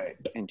 Right.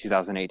 In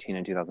 2018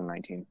 and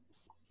 2019.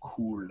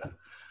 Cool.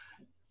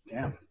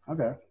 Damn.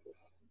 Okay.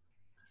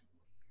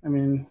 I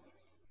mean,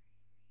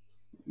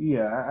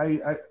 yeah,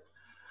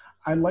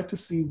 I'd like to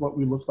see what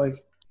we look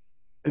like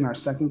in our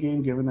second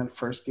game, given that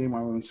first game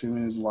I'm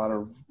assuming is a lot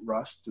of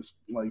rust.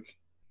 Just like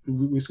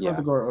we scored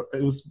the goal.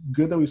 It was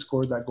good that we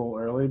scored that goal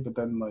early, but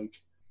then like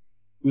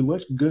we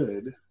looked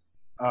good.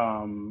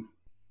 I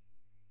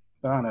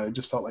don't know. It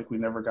just felt like we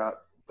never got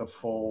the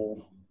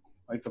full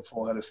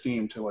head of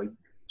steam to like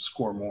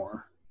score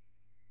more.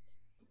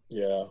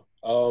 Yeah.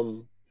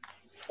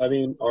 I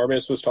mean,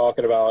 Armis was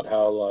talking about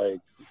how like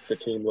the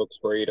team looks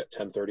great at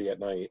 10:30 at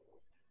night.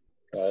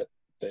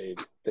 They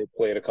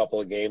played a couple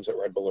of games at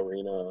Red Bull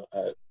Arena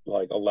at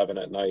like 11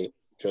 at night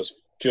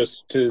just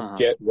to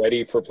get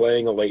ready for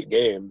playing a late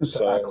game.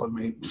 So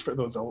acclimate for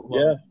those.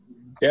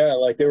 Yeah,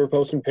 like they were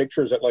posting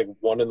pictures at like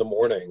 1 a.m.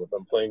 of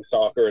them playing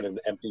soccer in an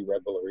empty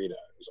Red Bull Arena.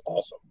 It was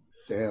awesome.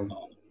 Damn.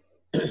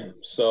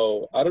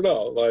 So I don't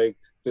know. Like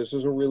this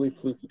is a really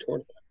fluky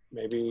tournament.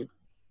 Maybe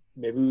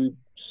we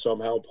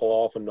somehow pull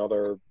off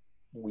another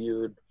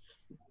weird,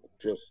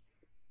 just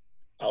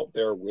out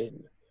there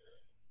win.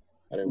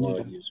 I didn't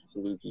want to use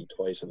fluky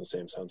twice in the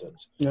same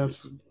sentence. Look,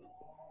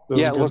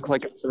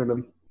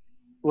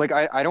 like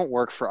I don't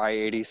work for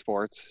I-80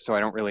 Sports, so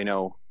I don't really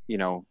know,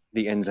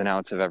 the ins and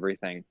outs of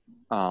everything.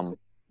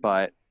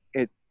 But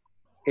it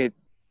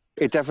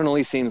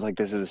definitely seems like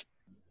this is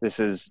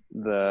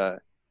the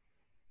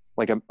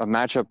like a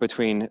matchup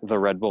between the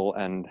Red Bull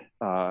and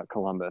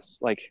Columbus.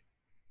 Like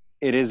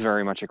it is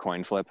very much a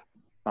coin flip.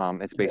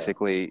 It's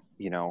basically,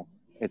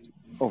 it's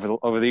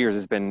over the years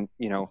it's been,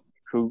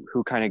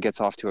 who kind of gets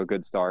off to a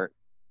good start,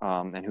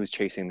 and who's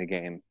chasing the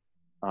game,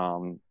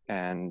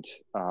 and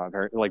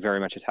very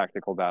much a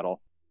tactical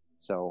battle.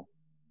 So,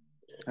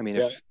 I mean,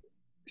 if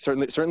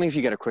certainly if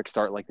you get a quick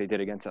start like they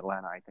did against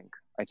Atlanta, I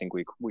think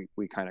we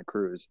kind of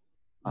cruise.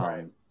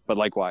 Right. But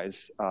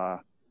likewise,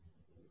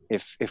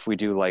 if we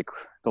do like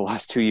the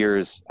last 2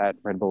 years at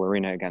Red Bull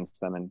Arena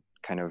against them and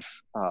kind of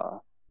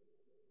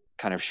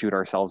shoot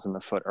ourselves in the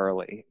foot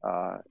early,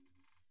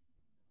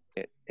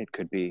 it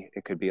could be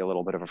a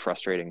little bit of a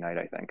frustrating night,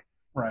 I think.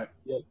 Right.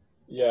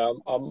 Yeah.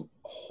 I'm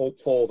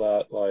hopeful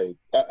that like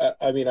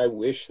I mean I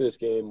wish this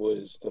game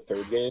was the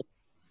third game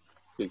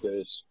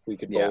because we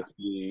could both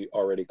be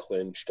already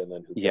clinched and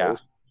then who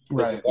cares?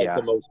 This is like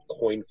the most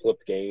coin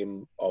flip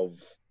game of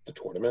the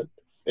tournament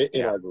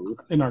in our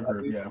group. In our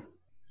group, yeah.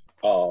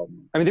 I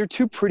mean, they're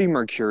two pretty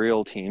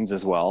mercurial teams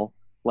as well.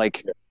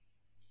 Like,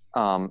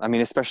 I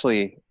mean,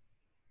 especially,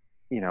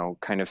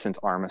 kind of since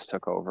Armis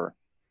took over.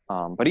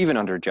 But even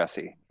under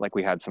Jesse, like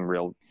we had some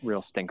real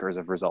stinkers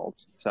of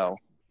results. So,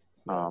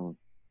 and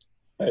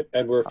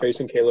we're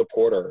facing Caleb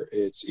Porter.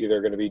 It's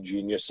either going to be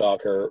Genius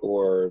Soccer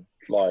or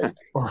like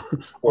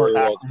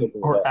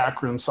or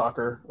Akron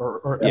Soccer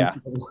or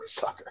NCAA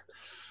Soccer.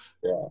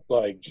 Yeah,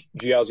 like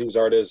Giazzi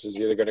Zardes is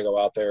either going to go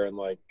out there and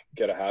like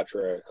get a hat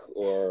trick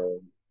or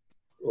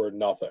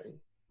nothing.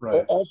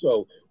 Right.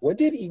 Also, when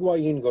did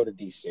Higuain go to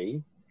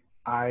DC?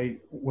 I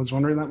was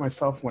wondering that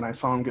myself when I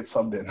saw him get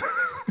subbed in.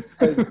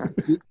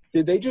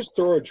 Did they just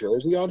throw a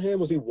jersey on him?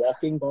 Was he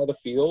walking by the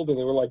field and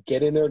they were like,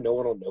 get in there, no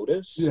one will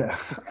notice? Yeah,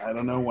 I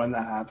don't know when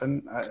that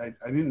happened. I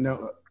didn't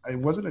know. It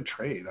wasn't a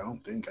trade, I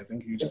don't think. I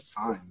think he just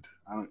signed.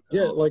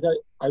 Like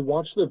I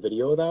watched the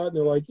video of that and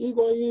they're like,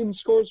 Higuain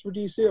scores for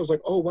DC. I was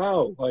like, oh,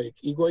 wow, like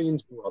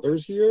Higuain's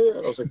brother's here?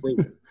 And I was like, wait.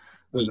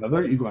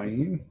 Another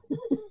Higuain?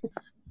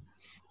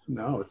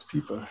 No, it's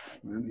Pipa.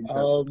 Man.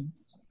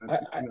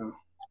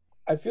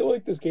 I feel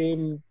like this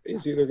game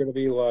is either going to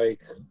be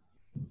like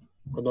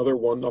another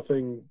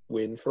 1-0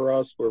 win for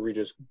us where we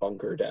just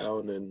bunker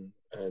down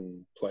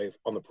and play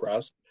on the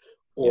press,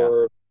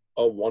 or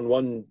a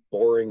 1-1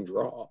 boring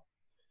draw.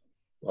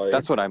 Like,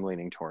 that's what I'm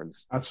leaning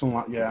towards. That's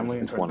what I'm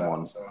leaning towards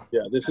 1-1. So.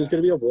 Yeah, this is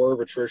going to be a war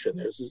of attrition.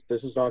 This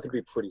is not going to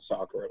be pretty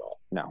soccer at all.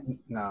 No,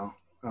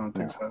 I don't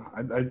think so.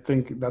 I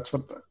think that's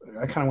what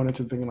I kind of went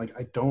into thinking. Like,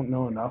 I don't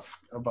know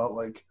enough about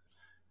like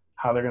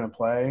how they're going to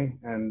play,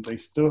 and they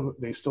still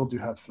do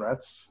have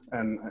threats,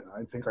 and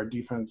I think our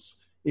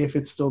defense, if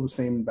it's still the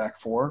same back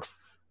four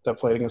that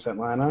played against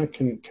Atlanta,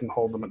 can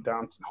hold them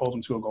down, hold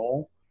them to a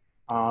goal.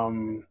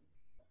 I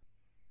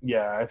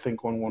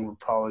think 1-1 would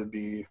probably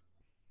be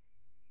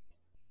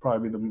the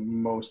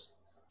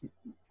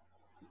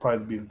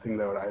thing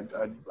that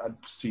I'd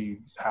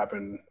see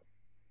happen,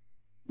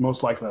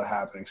 most likely to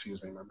happen.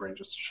 Excuse me, my brain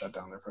just shut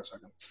down there for a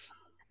second.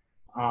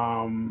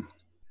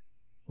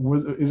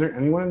 Is there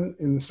anyone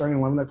in the starting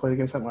 11 that played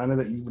against Atlanta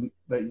that you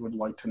would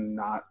like to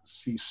not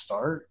see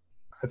start?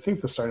 I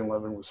think the starting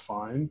 11 was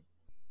fine.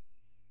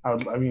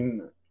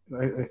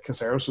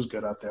 Caceres was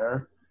good out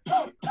there.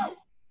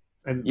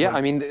 And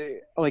I mean,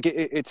 like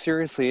it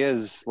seriously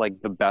is like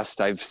the best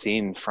I've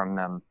seen from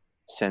them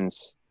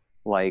since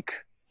like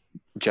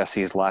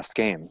Jesse's last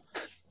game,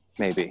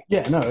 maybe.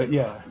 I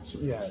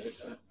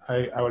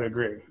would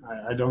agree.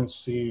 I don't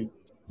see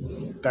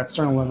that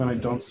starting 11. I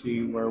don't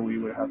see where we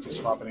would have to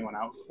swap anyone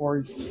out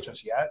for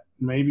just yet.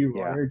 Maybe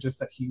Royer, just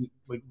that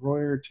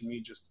Royer to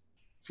me just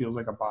feels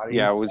like a body.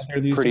 Yeah, it was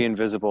pretty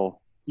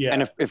invisible. Yeah,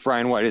 and if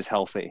Brian White is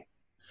healthy.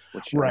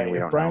 which Right. we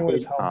If don't Brian know.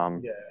 Wade's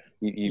healthy,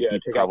 You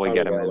take out probably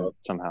get him Tommy in Barlow.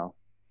 somehow.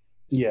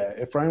 yeah.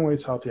 If Brian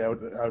Wade's healthy, I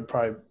would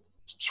probably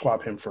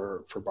swap him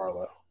for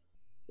Barlow.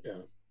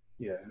 Yeah.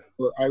 Yeah.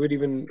 Or I would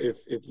even,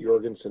 if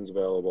Jorgensen's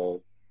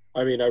available,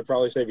 I mean, I'd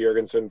probably save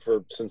Jorgensen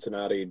for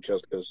Cincinnati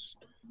just because,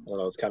 I don't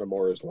know, it's kind of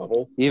more his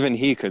level. Even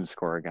he could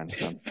score against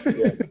them.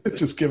 Yeah.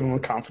 Just give him a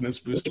confidence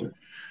booster.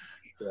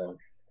 Yeah.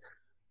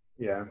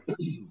 Yeah.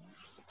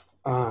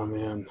 Oh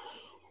man,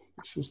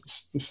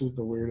 this is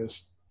the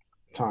weirdest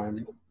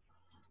time.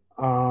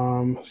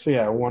 So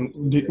yeah,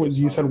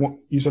 you said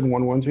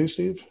 1-1-2,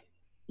 Steve?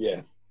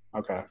 Yeah.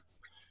 Okay.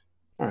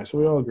 All right, so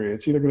we all agree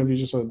it's either going to be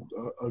just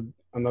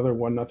another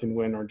 1-0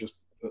 win or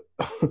just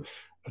a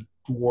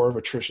war of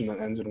attrition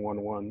that ends in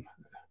 1-1.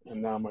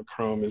 And now my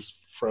Chrome is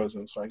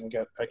frozen, so I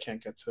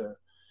can't get to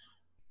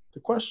the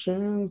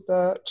questions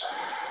that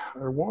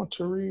I want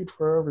to read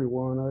for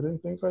everyone. I didn't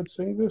think I'd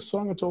sing this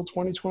song until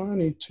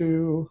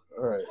 2022.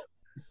 All right.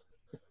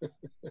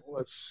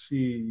 Let's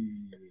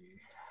see.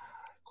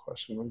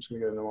 Question. I'm just going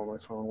to get them on my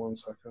phone. 1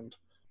 second.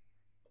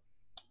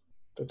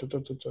 Where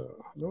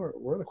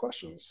are the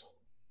questions?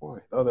 Why?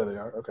 Oh, there they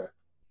are. Okay.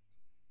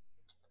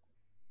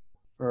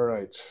 All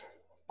right.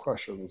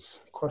 Questions.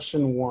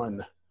 Question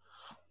 1.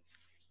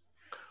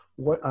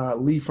 What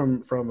Lee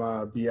from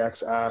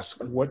BX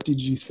asked, what did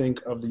you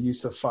think of the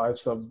use of 5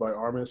 subs by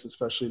Armas,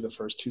 especially the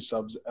first 2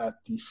 subs at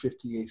the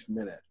 58th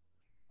minute?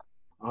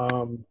 I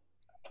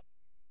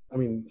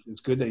mean,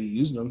 it's good that he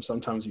used them.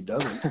 Sometimes he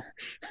doesn't.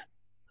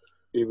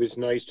 It was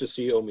nice to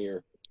see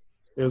Omir.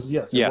 It was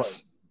Yes.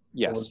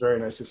 It was very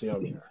nice to see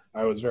Omir.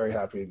 I was very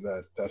happy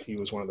that he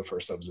was one of the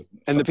first subs.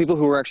 And the people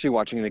who were actually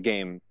watching the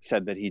game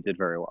said that he did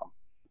very well,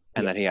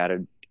 and that he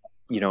added,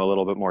 a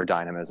little bit more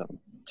dynamism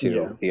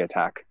to the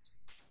attack.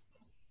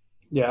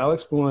 Yeah,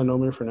 Alex Boulin and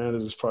Omir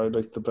Fernandez is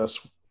probably like the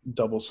best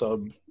double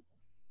sub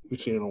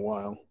we've seen in a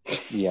while.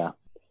 Yeah.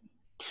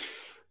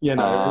 Yeah,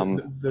 no,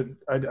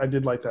 I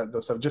did like that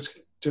though. So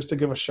just to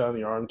give a shot in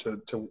the arm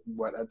to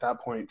what at that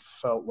point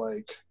felt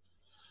like.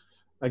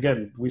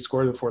 Again, we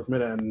scored in the 4th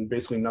minute, and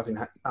basically nothing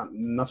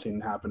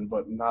happened,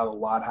 but not a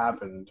lot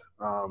happened.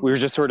 We were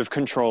just sort of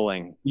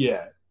controlling.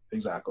 Yeah,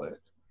 exactly.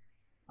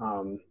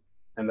 And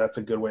that's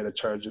a good way to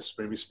try to just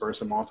maybe spur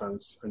some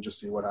offense and just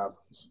see what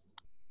happens.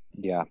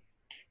 Yeah.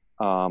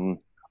 I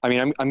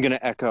mean, I'm going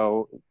to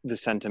echo the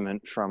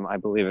sentiment from, I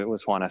believe it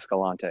was Juan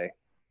Escalante,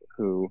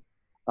 who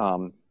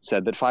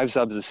said that 5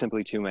 subs is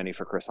simply too many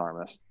for Chris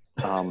Armas.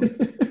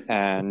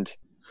 And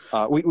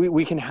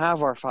we can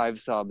have our 5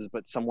 subs,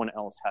 but someone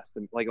else has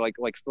to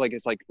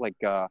it's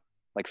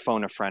like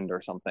phone a friend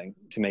or something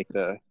to make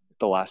the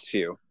last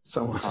few.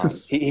 Someone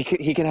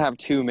he can have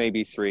 2,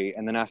 maybe 3,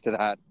 and then after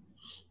that,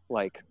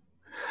 like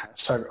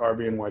hashtag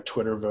RBNY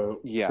Twitter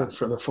vote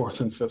for the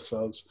 4th and 5th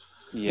subs.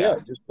 Yeah,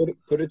 just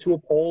put it to a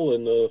poll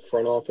in the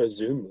front office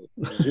Zoom.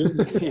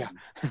 Yeah.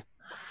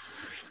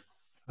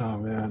 Oh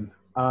man.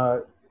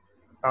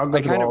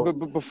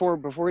 Before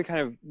we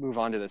kind of move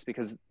on to this,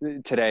 because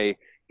today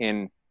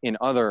in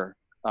other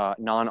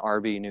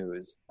non-RB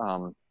news,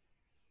 of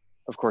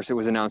course it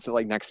was announced that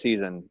like next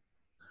season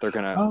they're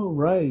gonna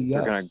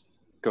they're gonna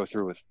go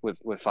through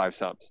with 5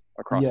 subs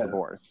across the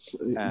board.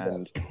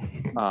 And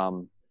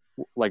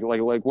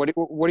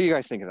what do you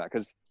guys think of that?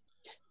 Because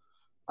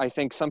I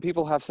think some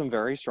people have some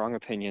very strong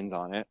opinions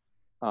on it.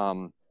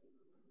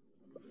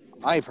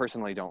 I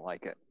personally don't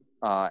like it,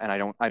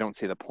 and I don't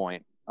see the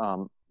point.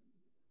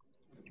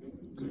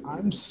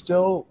 I'm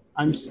still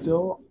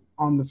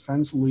on the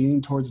fence,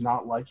 leaning towards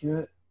not liking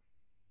it.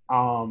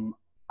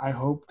 I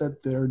hope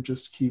that they're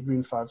just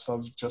keeping 5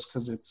 subs just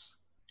because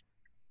it's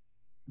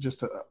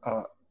just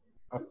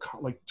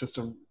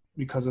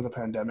because of the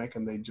pandemic,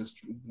 and they just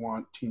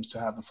want teams to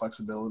have the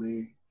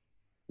flexibility.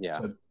 Yeah,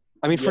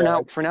 I mean, for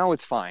now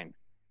it's fine.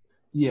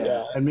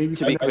 Yeah, and maybe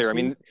to be clear, I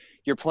mean,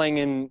 you're playing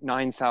in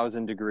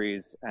 9,000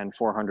 degrees and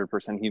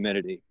 400%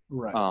 humidity.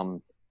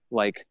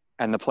 Right.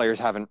 And the players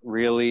haven't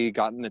really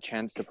gotten the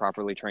chance to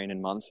properly train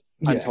in months.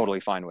 I'm totally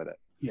fine with it.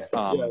 Yeah.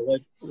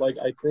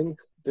 I think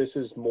this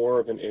is more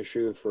of an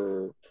issue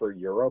for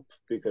Europe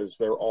because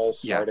they're all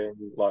starting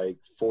like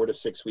 4 to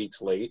 6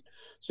 weeks late.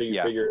 So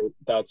you figure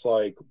that's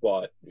like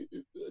what?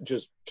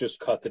 Just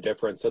cut the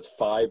difference. That's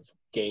 5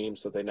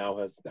 games that they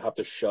now have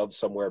to shove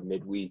somewhere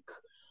midweek.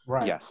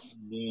 Right. Yes.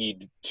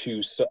 Need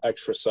 2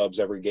 extra subs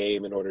every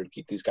game in order to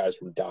keep these guys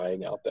from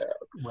dying out there.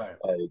 Right.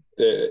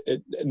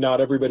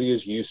 Not everybody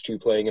is used to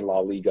playing in La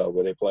Liga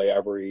where they play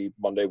every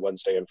Monday,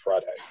 Wednesday, and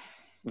Friday.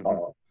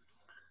 Mm-hmm.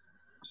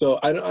 So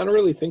I don't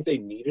really think they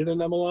needed an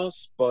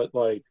MLS, but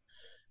I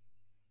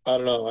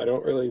don't know. I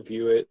don't really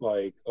view it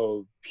like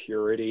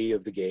purity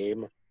of the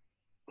game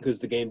because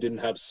the game didn't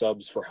have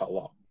subs for how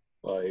long?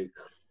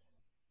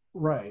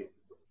 Right.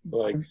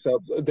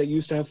 They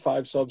used to have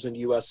 5 subs in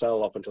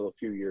USL up until a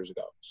few years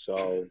ago.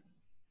 So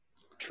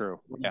true.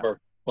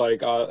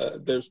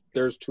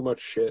 There's too much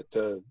shit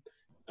to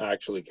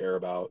actually care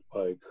about.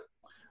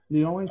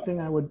 The only thing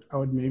I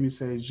would maybe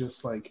say is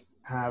just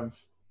have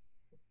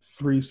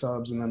 3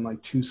 subs and then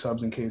 2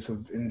 subs in case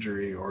of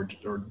injury or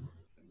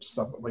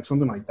stuff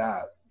something like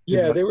that.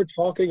 Yeah, they were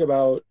talking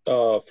about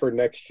for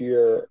next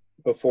year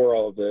before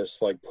all of this,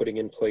 like putting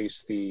in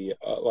place the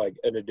like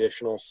an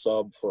additional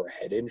sub for a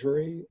head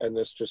injury, and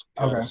this just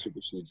kind of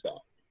supersedes that.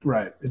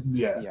 Right.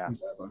 Yeah.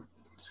 Exactly.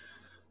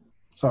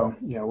 So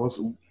yeah,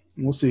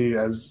 we'll see.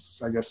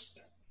 As I guess,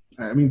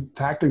 I mean,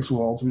 tactics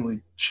will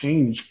ultimately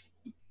change.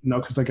 No,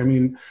 because like I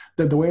mean,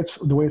 the way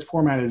it's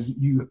formatted is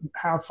you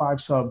have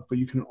 5 sub, but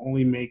you can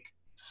only make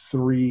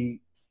 3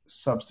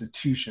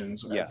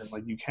 substitutions. Yes. As in,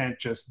 like you can't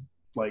just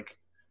like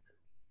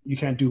you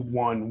can't do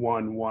 1,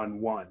 1, 1,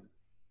 1.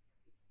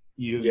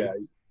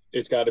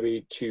 It's got to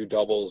be 2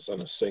 doubles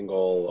and a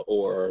single,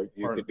 or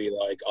you could be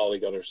like Ole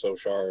Gunnar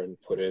Solskjaer and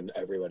put in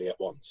everybody at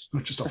once.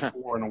 Just a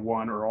 4 and a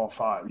 1 or all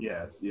 5.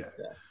 Yeah.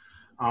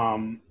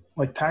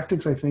 Like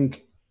tactics, I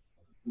think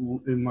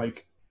in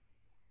like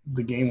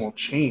the game will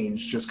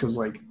change just because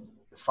like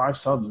 5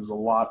 subs is a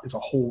lot. It's a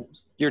whole.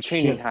 You're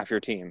changing half your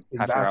team,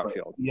 half your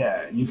outfield.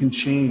 Yeah, you can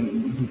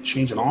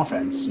change an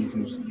offense. You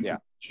can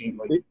change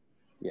like.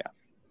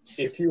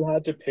 If you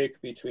had to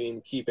pick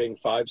between keeping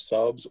 5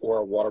 subs or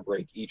a water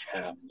break each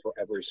half for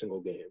every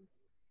single game.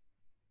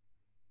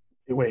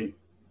 Wait.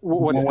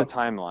 What's the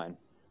timeline?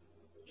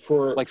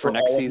 For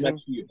next season?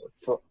 Next year,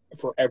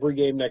 for every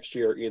game next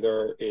year,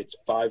 either it's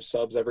 5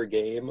 subs every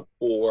game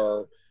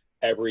or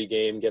every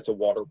game gets a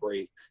water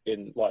break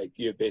in like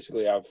you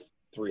basically have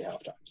 3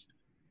 halftimes.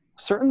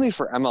 Certainly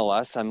for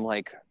MLS, I'm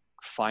like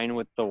fine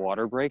with the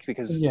water break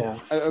because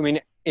I mean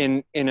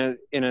in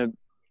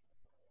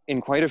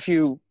quite a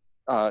few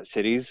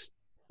cities,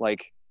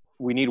 like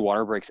we need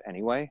water breaks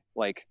anyway.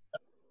 Like,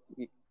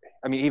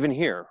 I mean, even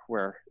here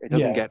where it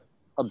doesn't get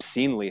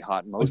obscenely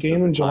hot most of the time. A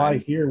game in July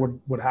here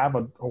would have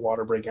a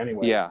water break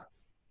anyway. Yeah.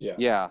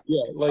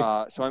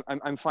 Like, so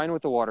I'm fine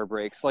with the water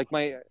breaks. Like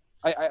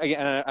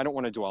I don't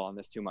want to dwell on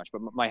this too much,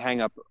 but my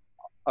hang up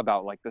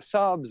about like the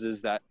subs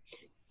is that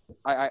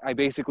I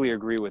basically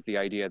agree with the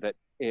idea that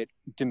it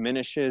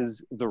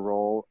diminishes the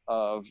role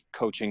of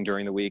coaching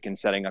during the week and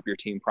setting up your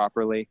team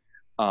properly.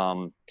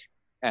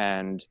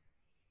 And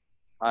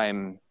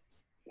I'm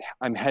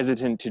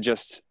hesitant to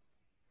just,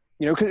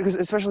 because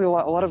especially a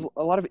lot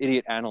of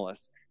idiot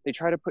analysts, they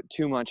try to put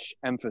too much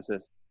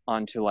emphasis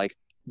onto like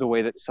the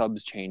way that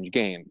subs change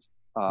games,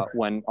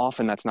 when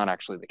often that's not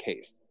actually the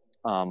case.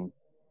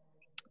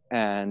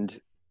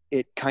 And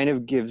it kind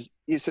of gives,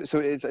 so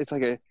it's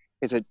like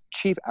it's a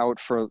cheap out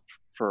for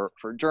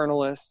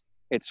journalists.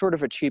 It's sort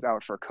of a cheap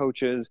out for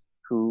coaches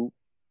who,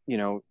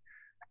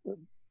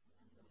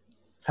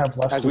 have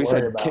less as to we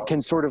said, about. can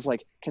sort of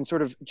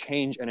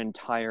change an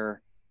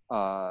entire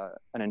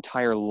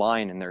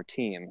line in their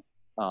team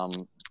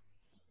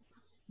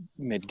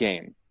mid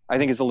game. I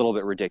think it's a little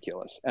bit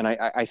ridiculous, and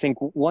I think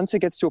once it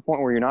gets to a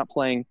point where you're not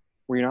playing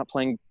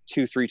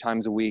 2-3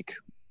 times a week,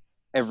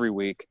 every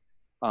week,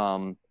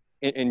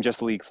 in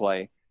just league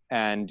play,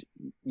 and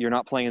you're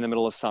not playing in the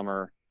middle of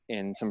summer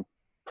in some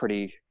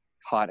pretty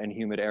hot and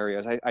humid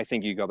areas, I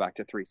think you go back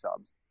to 3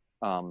 subs.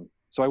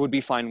 So I would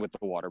be fine with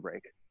the water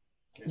break.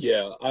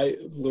 Yeah,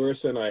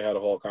 Larissa and I had a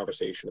whole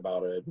conversation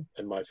about it,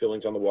 and my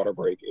feelings on the water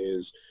break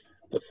is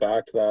the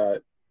fact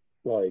that,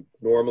 like,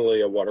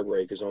 normally a water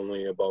break is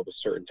only above a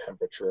certain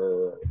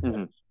temperature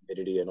and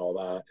humidity and all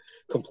that,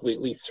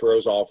 completely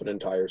throws off an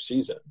entire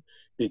season.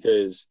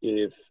 Because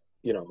if,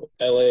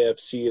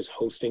 LAFC is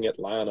hosting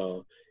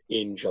Atlanta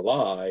in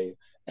July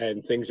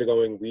and things are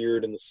going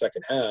weird in the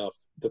second half,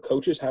 the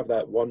coaches have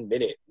that 1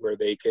 minute where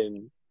they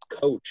can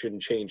coach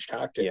and change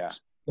tactics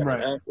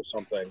second half or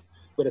something.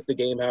 But if the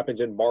game happens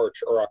in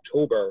March or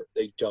October,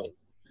 they don't.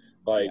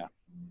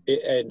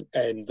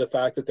 And the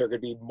fact that there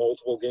could be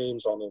multiple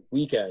games on the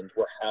weekend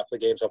where half the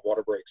games have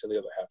water breaks and the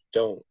other half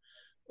don't.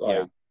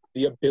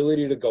 The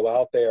ability to go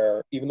out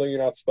there, even though you're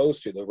not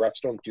supposed to, the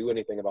refs don't do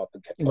anything about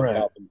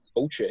about them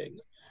coaching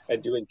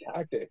and doing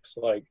tactics.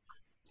 Like,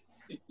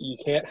 you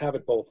can't have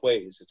it both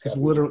ways. It's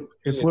literally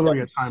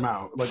a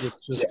timeout. Like,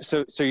 it's just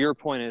so your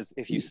point is,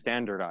 if you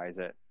standardize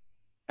it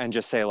and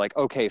just say like,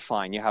 okay,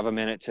 fine, you have a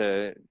minute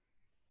to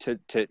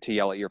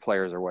yell at your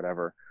players or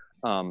whatever,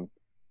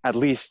 at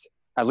least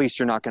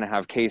you're not going to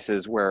have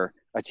cases where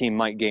a team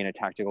might gain a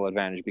tactical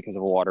advantage because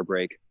of a water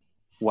break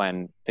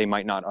when they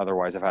might not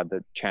otherwise have had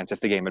the chance if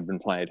the game had been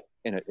played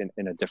in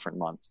a different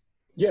month.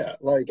 Yeah,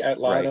 like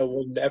Atlanta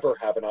will never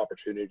have an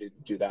opportunity to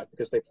do that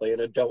because they play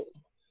in a dome.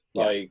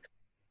 Like,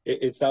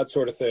 it's that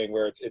sort of thing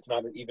where it's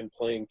not an even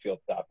playing field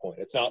at that point.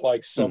 It's not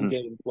like some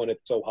games when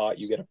it's so hot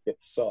you get a 5th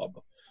sub.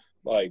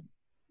 Like,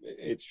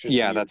 it's just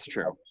that's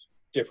true.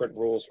 Different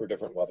rules for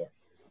different weather.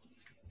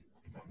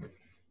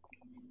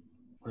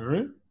 All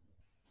right.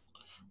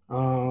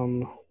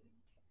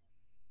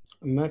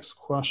 Next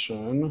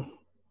question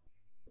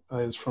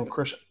is from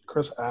Chris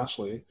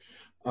Ashley.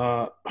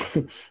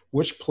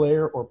 Which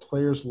player or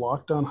players'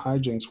 lockdown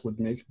hijinks would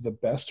make the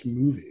best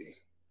movie?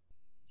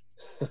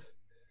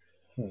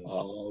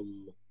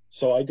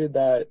 So I did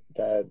that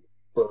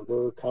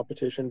burger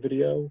competition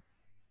video,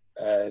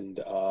 and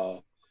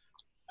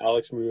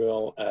Alex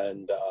Muriel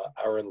and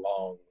Aaron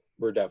Long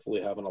were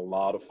definitely having a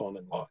lot of fun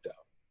in lockdown.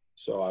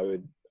 So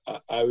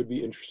I would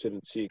be interested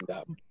in seeing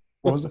that.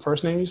 What was the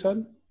first name you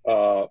said?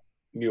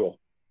 Mule.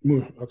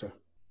 Okay.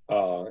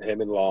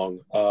 Him and Long.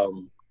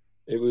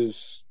 It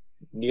was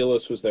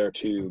Neelis was there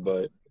too,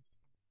 but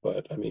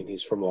I mean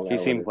he's from Long Island.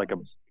 He seems like a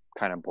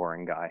kind of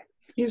boring guy.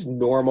 He's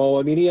normal.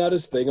 I mean, he had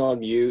his thing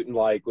on mute and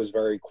like was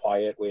very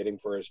quiet, waiting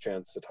for his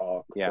chance to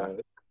talk. Yeah.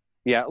 But,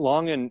 Yeah,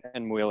 Long and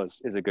Muil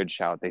is a good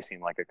shout. They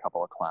seem like a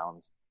couple of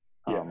clowns.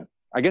 Yeah.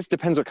 I guess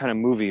depends what kind of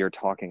movie you're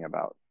talking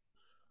about.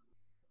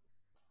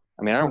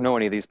 I mean, I don't know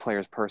any of these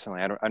players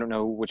personally. I don't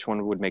know which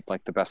one would make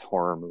like the best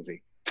horror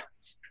movie.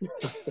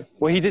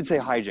 Well, he did say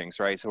hijinks,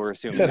 right? So we're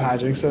assuming Said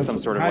hijinks, so some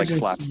sort of like hijinks-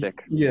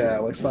 slapstick Yeah,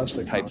 like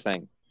slapstick type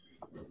thing.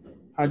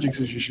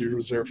 Hijinks is usually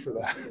reserved for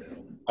that.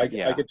 I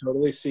Yeah. could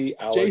totally see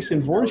Alex.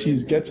 Jason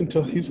Voorhees gets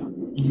into his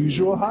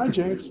usual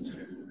hijinks.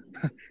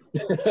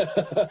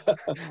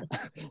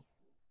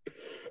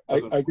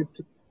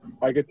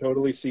 I could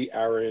totally see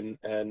Aaron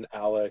and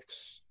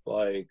Alex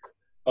like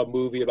a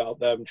movie about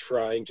them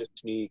trying to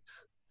sneak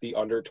the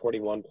under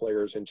 21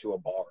 players into a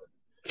bar.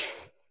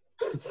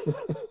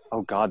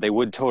 Oh God, they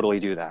would totally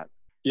do that.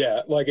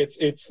 Yeah, like it's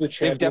the Champions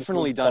They've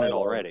definitely League done it final.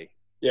 already.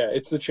 Yeah,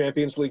 it's the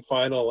Champions League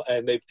final,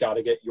 and they've got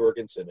to get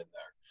Jorgensen in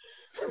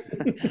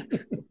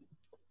there.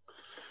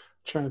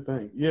 Trying to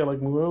think. Yeah, like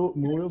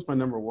Muril's my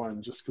number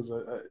one just because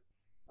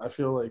I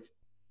feel like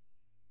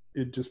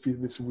it'd just be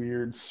this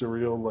weird,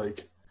 surreal,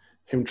 like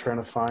him trying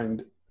to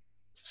find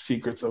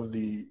secrets of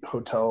the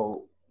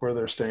hotel where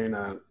they're staying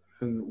at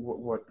and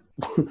what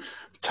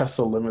test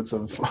the limits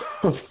of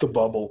the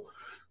bubble.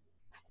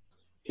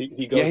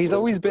 He goes He's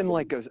always been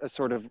like a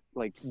sort of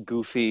like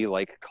goofy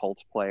like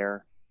cult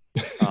player,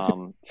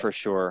 for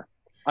sure.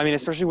 I mean,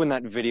 especially when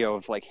that video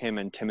of like him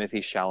and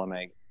Timothy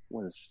Chalamet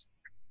was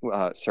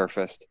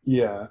surfaced.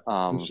 Yeah,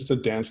 it's just a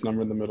dance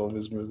number in the middle of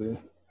his movie.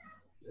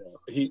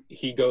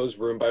 He goes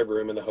room by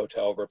room in the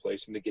hotel,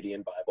 replacing the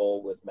Gideon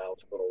Bible with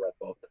Mal's Little Red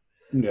Book.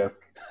 Yeah,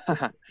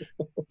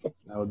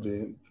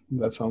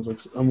 that sounds like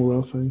a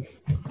Muril thing.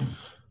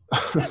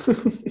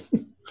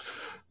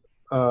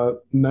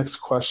 Next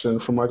question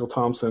from Michael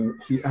Thompson.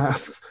 He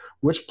asks,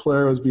 which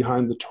player was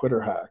behind the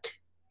Twitter hack?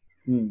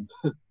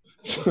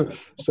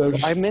 So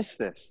I missed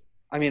this.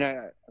 I mean,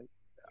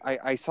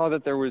 I saw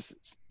that there was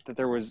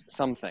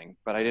something,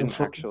 but I didn't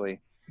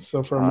actually.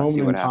 So for a moment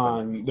in what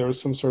time, there was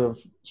some sort of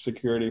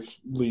security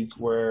leak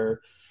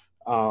where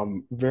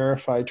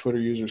verified Twitter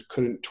users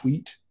couldn't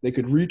tweet. They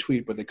could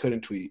retweet, but they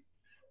couldn't tweet.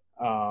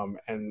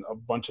 And a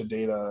bunch of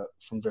data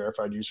from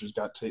verified users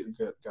got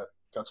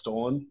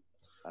stolen.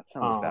 That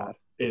sounds bad.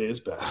 It is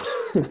bad.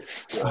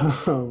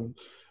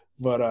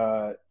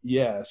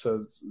 Yeah,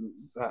 so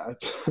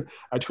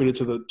I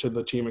tweeted to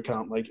the team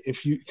account, like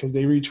because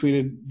they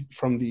retweeted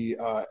from the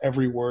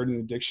every word in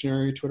the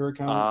dictionary Twitter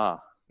account,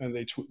 and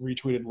they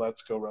retweeted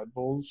 "Let's Go Red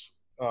Bulls."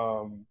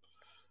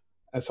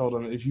 I told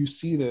them, if you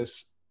see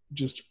this,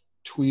 just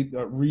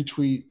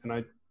retweet, and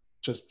I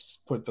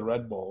just put the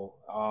Red Bull.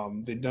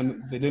 They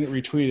didn't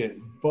retweet it,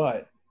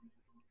 but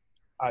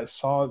I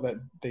saw that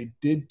they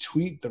did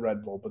tweet the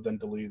Red Bull, but then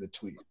deleted the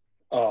tweet.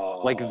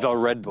 Like the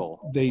Red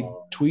Bull. They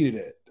tweeted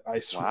it. I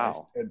swear.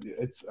 Wow.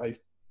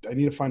 I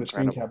need to find a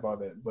screen cap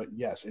of it, but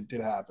yes, it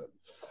did happen.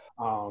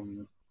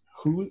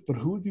 Who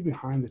would be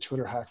behind the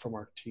Twitter hack from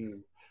our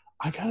team?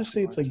 I gotta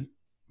say, it's like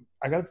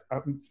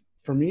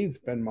for me, it's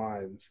Ben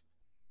Mines.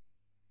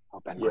 Oh,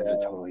 Ben Mines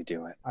would totally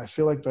do it. I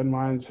feel like Ben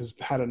Mines has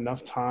had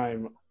enough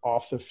time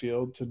off the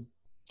field to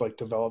like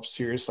develop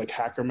serious like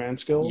hacker man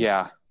skills.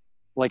 Yeah,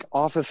 like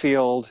off the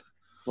field,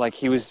 like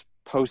he was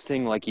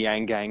posting like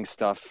Yang Gang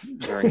stuff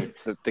during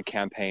the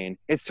campaign.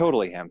 It's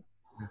totally him.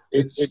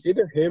 It's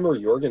either him or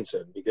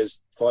Jorgensen,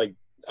 because like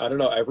I don't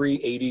know, every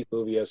 80s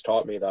movie has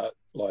taught me that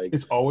like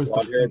it's always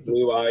the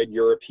blue-eyed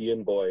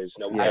European boys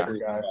know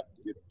everything about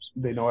computers.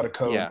 They know how to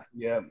code.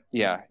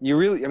 Yeah. You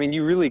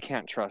really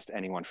can't trust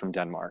anyone from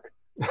Denmark.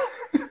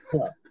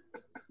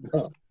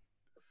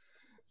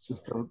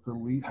 Just the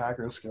elite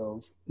hacker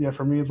skills. Yeah,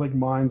 for me, it's like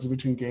mines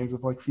between games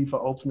of like FIFA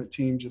Ultimate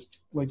Team, just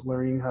like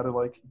learning how to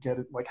like get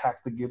it, like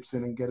hack the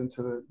Gibson and get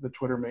into the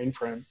Twitter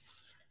mainframe.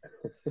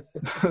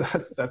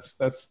 that's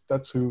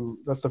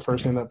the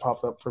first name that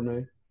popped up for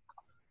me.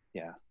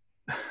 Yeah.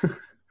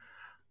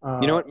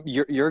 You know what?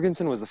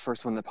 Jorgensen was the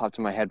first one that popped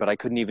in my head, but I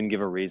couldn't even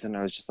give a reason.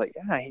 I was just like,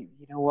 yeah,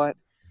 you know what?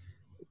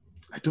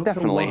 It's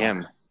definitely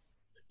him.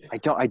 I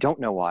don't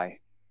know why.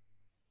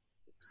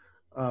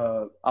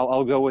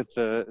 I'll go with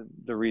the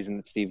reason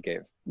that Steve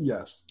gave.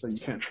 Yes, that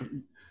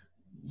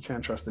you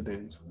can't trust the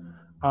Danes.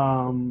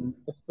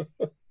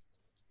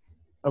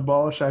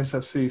 Abolish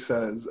ISFC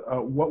says,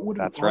 "What would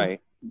That's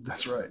right.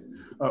 That's right.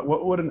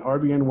 What would an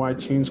RBNY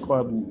Teen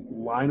Squad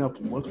lineup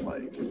look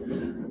like?"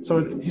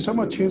 So he's talking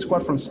about Teen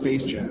Squad from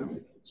Space Jam.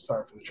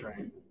 Sorry for the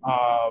train.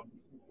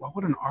 What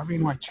would an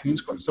RBNY Teen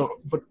Squad?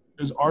 But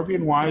is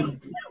RBNY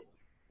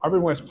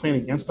is playing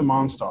against the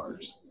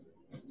Monstars.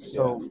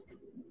 So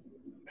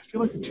I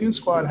feel like the Teen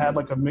Squad had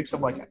like a mix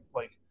of like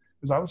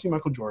there's obviously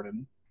Michael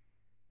Jordan,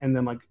 and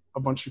then like a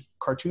bunch of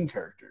cartoon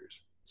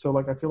characters. So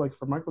like I feel like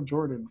for Michael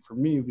Jordan, for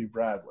me, it would be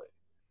Bradley,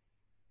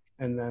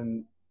 and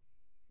then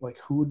like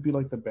who would be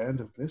like the band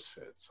of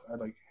misfits?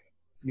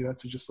 you'd have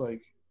to just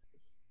like,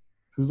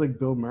 who's like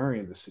Bill Murray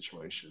in this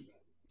situation?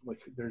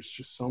 Like, there's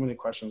just so many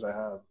questions I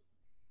have.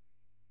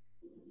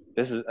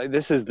 This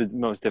is the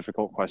most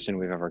difficult question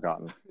we've ever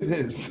gotten. It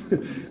is.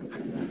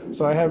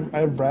 So I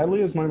have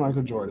Bradley as my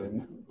Michael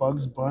Jordan.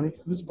 Bugs Bunny.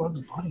 Who's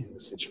Bugs Bunny in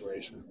this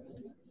situation?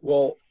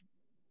 Well,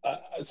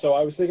 so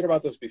I was thinking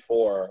about this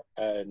before,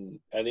 and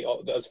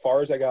as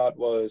far as I got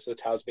was the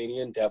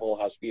Tasmanian Devil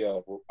has to be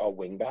a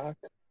wingback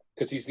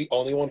because he's the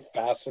only one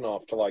fast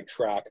enough to like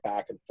track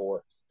back and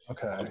forth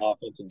Okay. on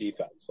offense and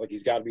defense. Like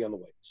he's got to be on the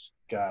wings.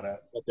 Got it.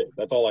 That's it.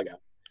 That's all I got.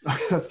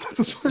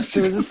 that's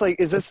So is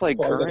this like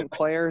current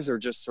players or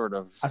just sort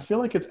of? I feel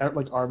like it's like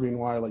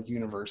RB&Y, like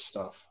universe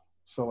stuff.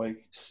 So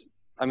like,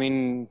 I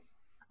mean,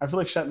 I feel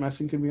like Shep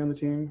Messing could be on the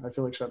team. I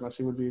feel like Shep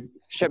Messing would be.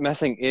 Shep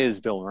Messing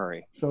is Bill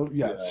Murray. So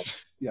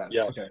yes. Yeah.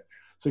 Okay.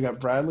 So you got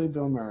Bradley,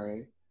 Bill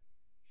Murray.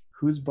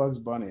 Who's Bugs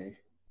Bunny?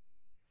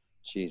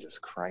 Jesus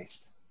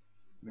Christ.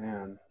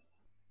 Man.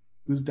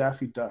 Who's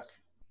Daffy Duck?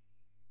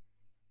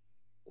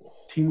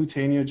 Team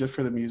Mutania just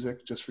for the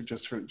music, just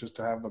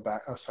to have a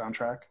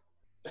soundtrack.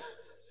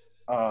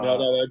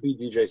 No, that'd be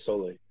DJ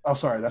Sully. Oh,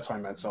 sorry, that's why I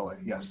meant Sully.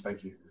 Yes,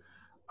 thank you.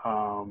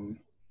 Oh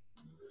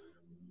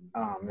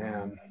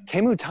man.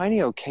 Teemu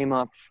Tainio came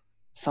up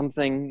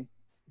something.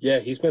 Yeah,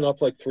 he's been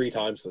up like 3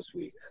 times this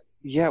week.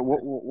 Yeah,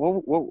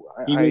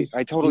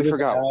 I totally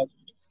forgot.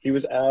 He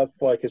was asked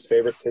like his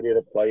favorite city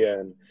to play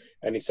in,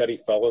 and he said he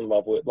fell in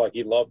love with, like,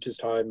 he loved his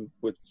time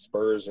with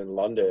Spurs in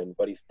London,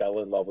 but he fell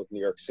in love with New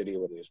York City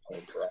when he was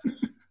playing for us.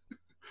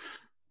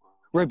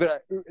 Right,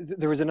 but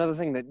there was another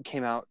thing that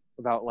came out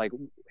about like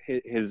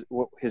his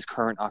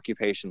current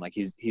occupation. Like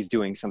he's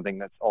doing something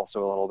that's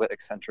also a little bit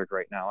eccentric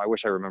right now. I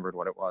wish I remembered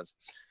what it was.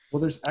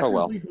 Well, there's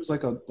Eckersley who's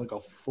like a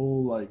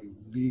full like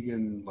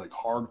vegan, like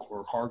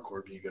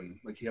hardcore vegan.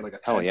 Like he had like a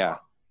hell yeah.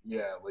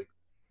 Yeah, like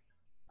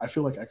I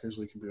feel like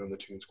Eckersley could be on the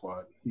Toon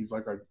Squad. He's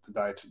like the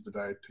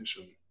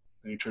dietitian,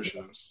 the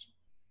nutritionist.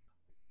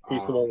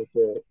 He's the one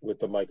with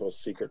the Michael's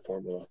secret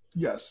formula.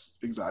 Yes,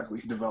 exactly.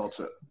 He develops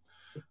it.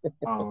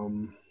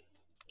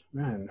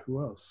 Man,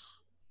 who else?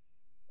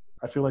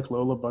 I feel like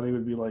Lola Bunny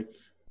would be like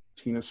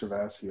Tina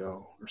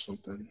Cervasio or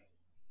something.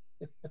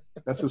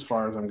 That's as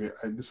far as I'm going.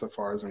 This is as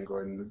far as I'm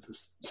going with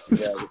this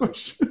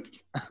question.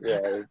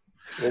 Yeah,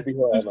 we'll be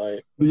here all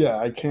night. Yeah,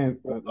 I can't.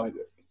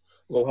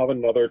 We'll have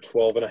another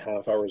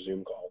 12.5-hour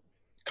Zoom call.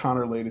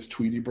 Connor laid his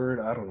Tweety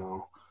Bird. I don't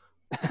know.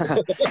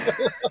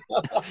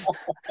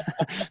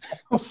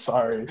 I'm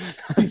sorry.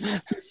 He's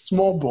a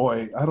small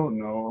boy. I don't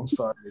know. I'm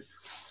sorry.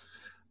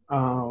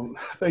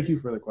 Thank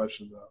you for the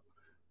question,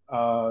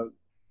 though.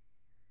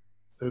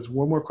 There's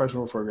one more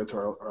question before we get to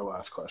our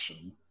last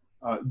question.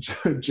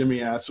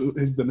 Jimmy asks,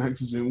 is the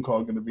next Zoom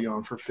call going to be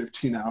on for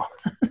 15 hours?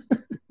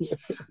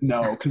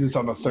 No, because it's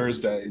on a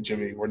Thursday,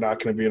 Jimmy. We're not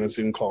going to be in a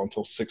Zoom call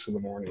until 6 in the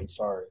morning.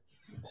 Sorry.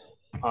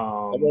 That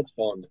was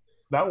fun.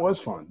 That was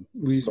fun.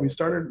 We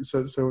started,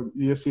 so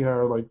you see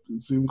our like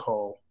Zoom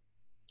call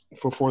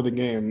before the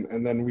game,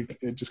 and then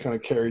it just kind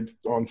of carried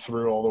on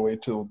through all the way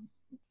till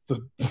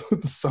the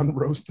sun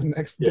rose the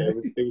next day.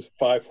 It was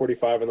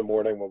 5:45 in the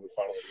morning when we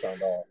finally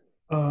signed off.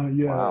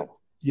 Yeah. Wow.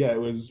 Yeah, it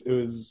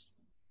was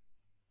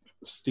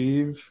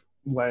Steve,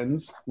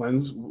 Lenz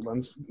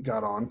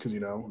got on because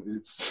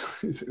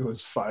it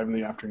was 5 in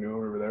the afternoon.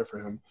 We were there for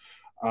him.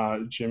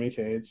 Jimmy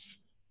Cates,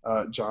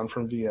 John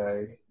from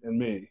VA, and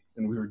me,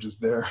 and we were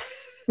just there.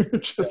 We were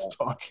just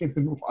talking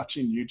and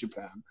watching New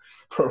Japan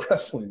Pro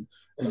Wrestling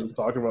and just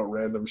talking about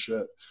random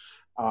shit.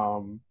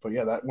 But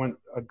yeah, that went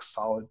a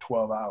solid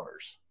 12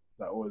 hours.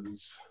 That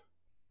was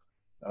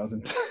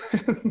intense.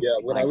 Yeah,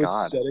 when I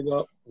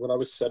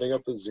was setting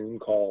up the Zoom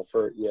call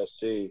for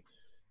ESG,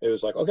 it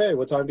was like, okay,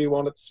 what time do you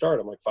want it to start?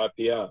 I'm like, 5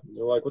 p.m.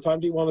 They're like, what time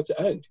do you want it to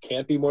end?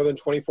 Can't be more than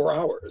 24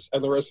 hours.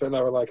 And the rest of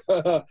them were like,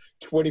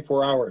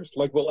 24 hours.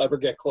 Like, we'll ever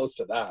get close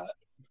to that.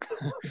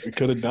 We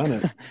could have done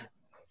it.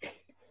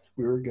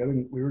 We were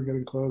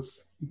getting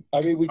close.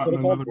 I mean, we could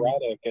have called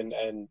Braddock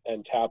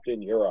and tapped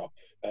in Europe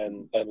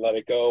and let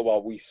it go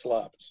while we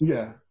slept.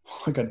 Yeah,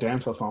 like a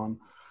dance-a-thon.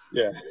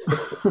 Yeah.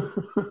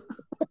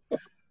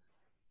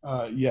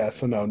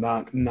 So no,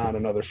 not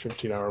another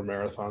 15-hour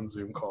marathon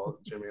Zoom call,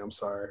 Jimmy. I'm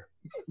sorry.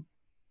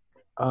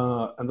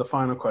 And the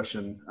final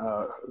question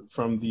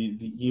from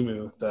the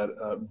emu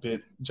that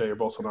bit Jair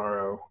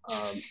Bolsonaro,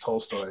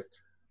 Tolstoy.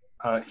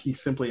 He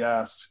simply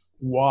asks,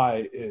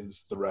 "Why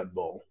is the Red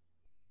Bull?"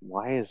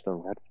 Why is the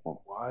Red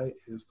Bull? Why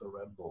is the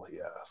Red Bull? He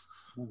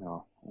asks. I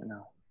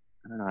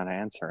don't know how to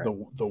answer it.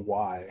 The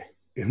why.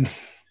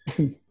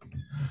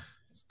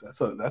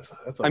 That's a.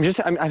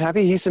 I'm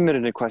happy he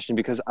submitted a question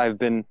because I've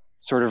been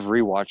sort of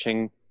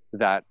rewatching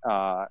that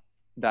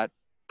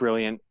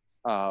brilliant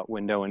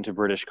window into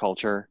British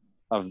culture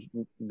of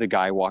the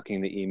guy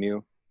walking the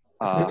emu,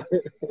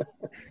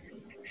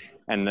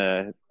 and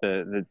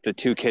the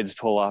two kids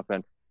pull up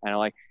and are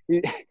like,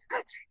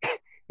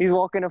 he's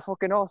walking a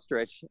fucking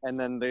ostrich, and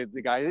then the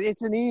guy,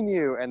 it's an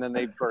emu, and then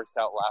they burst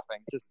out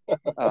laughing. Just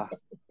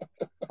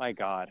my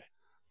God.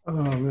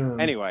 Oh man.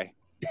 Anyway,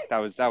 that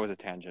was a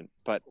tangent.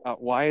 But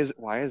why is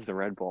the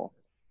Red Bull?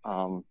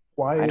 Well,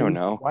 I don't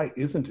know. Why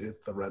isn't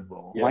it the Red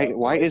Bull? Yeah,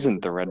 Why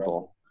isn't the Red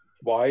Bull?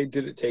 Why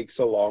did it take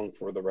so long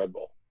for the Red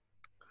Bull?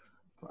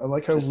 I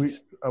like how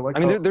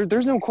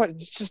there's no question.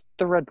 It's just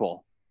the Red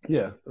Bull.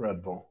 Yeah, the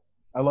Red Bull.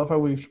 I love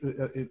how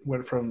it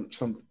went from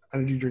some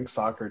energy drink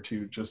soccer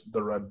to just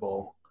the Red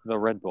Bull. The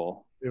Red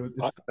Bull. It's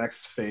the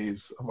next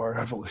phase of our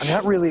evolution. And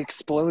that really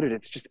exploded.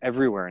 It's just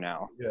everywhere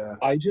now. Yeah.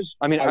 I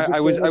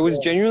was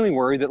genuinely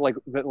worried that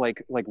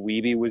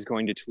Weeby was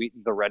going to tweet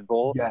the Red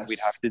Bull. Yes. And we'd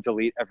have to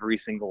delete every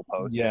single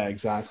post. Yeah,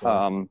 exactly.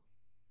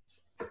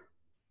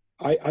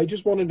 I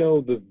just want to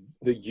know the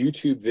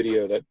YouTube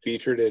video that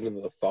featured it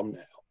in the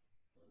thumbnail.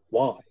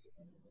 Why?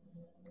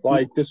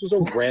 Like, this was a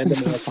random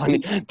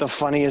the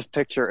funniest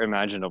picture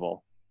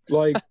imaginable.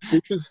 Like,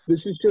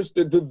 this is just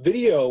the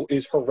video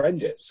is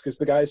horrendous because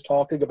the guy's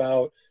talking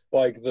about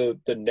like the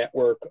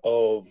network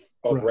of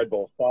Right. Red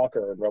Bull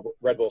soccer and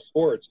Red Bull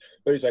sports,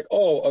 but he's like,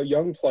 oh, a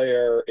young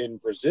player in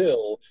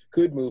Brazil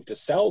could move to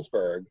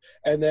Salzburg,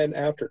 and then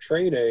after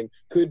training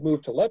could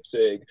move to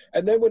Leipzig,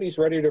 and then when he's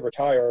ready to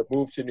retire,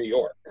 move to New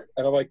York.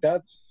 And I'm like,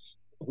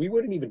 we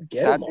wouldn't even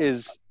get him. That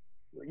is,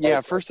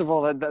 yeah. First of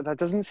all, that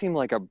doesn't seem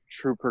like a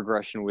true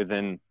progression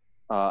within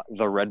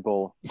the Red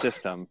Bull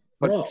system.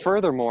 But No.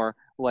 furthermore,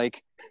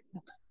 like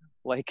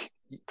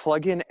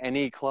plug in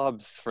any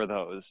clubs for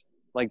those.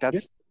 Like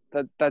that's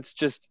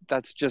just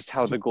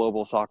how the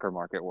global soccer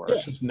market works.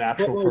 It's just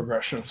natural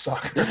progression of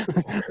soccer.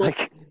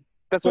 Like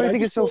that's what I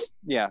think is so.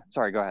 Yeah.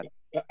 Sorry. Go ahead.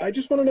 I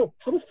just want to know,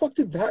 how the fuck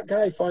did that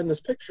guy find this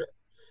picture?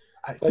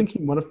 I think he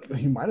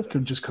might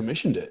have just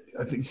commissioned it.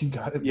 I think he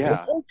got it. Yeah. I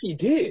hope he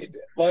did.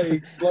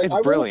 Like It's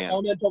I brilliant.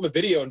 want to comment on the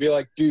video and be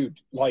like, dude,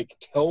 like,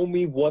 tell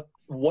me what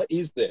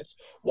is this?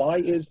 Why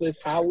is this?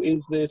 How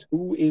is this?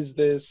 Who is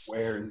this?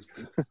 Where is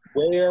this?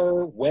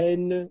 Where?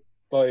 When?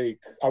 Like,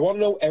 I want to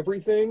know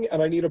everything,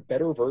 and I need a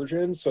better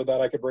version so that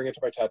I can bring it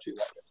to my tattoo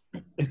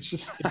artist.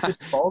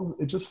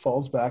 It just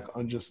falls back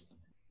on just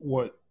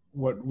what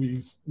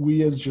we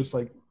as just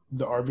like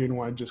the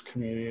RBNY just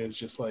community is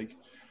just like,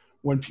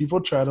 when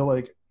people try to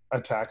like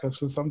attack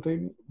us with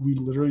something, we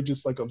literally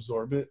just like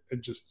absorb it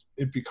and just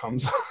it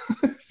becomes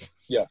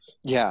Yes.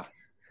 Yeah.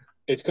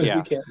 It's because Yeah.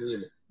 we can't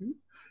meme it.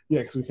 Yeah,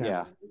 because we can't.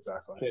 Yeah.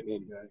 Exactly. Can't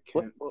meme. Yeah,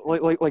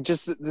 can't. Like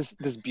just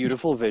this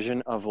beautiful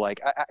vision of like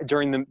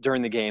during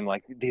the game,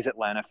 like these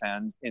Atlanta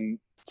fans in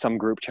some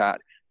group chat,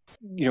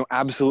 you know,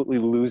 absolutely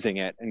losing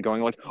it and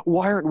going like,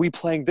 why aren't we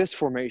playing this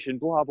formation?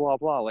 Blah blah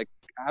blah. Like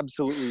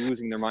absolutely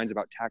losing their minds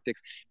about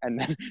tactics. And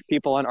then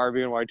people on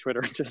RBNY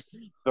Twitter just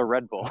the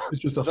Red Bull. It's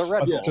just a The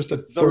Red Bull. just a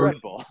The 30,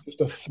 Red Bull. just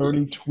a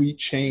 30 tweet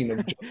chain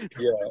of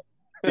Yeah.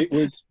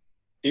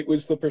 It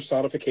was the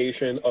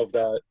personification of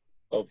that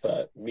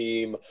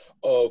meme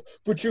of,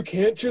 but you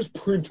can't just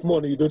print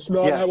money. That's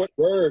not Yes. how it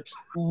works.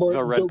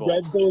 The Red Bull.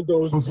 Red Bull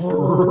goes.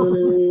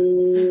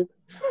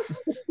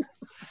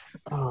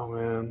 oh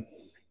man,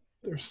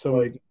 there's so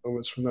many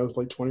moments from those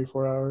like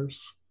 24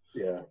 hours.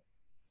 Yeah.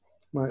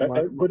 My,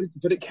 But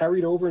it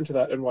carried over into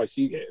that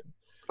NYC game.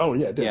 oh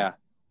yeah, it did. Yeah.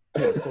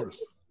 Yeah, of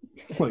course.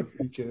 Like,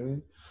 are you kidding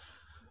me?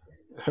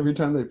 Every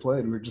time they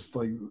played, we were just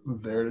like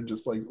there to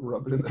just like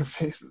rub it in their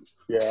faces.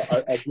 Yeah,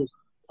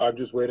 I'm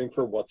just waiting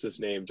for what's his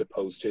name to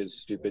post his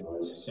stupid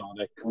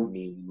Sonic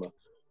meme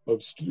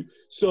of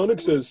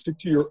Sonic says, "Stick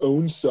to your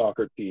own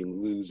soccer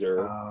team,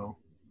 loser."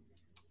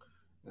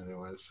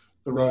 Anyways,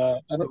 I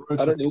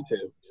don't need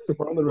to.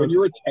 We're on the road. When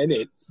you're a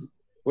tenant,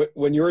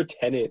 when you're a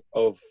tenant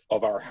of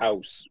our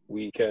house,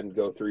 we can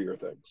go through your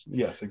things.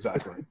 Yes,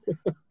 exactly.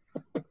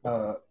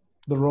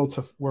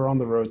 We're on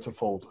the road to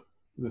fold.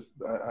 This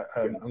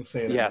I'm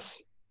saying.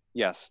 Yes.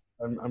 Yes.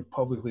 I'm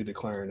publicly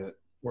declaring it.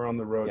 We're on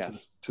the road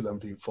Yes. to them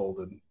being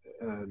folded,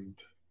 and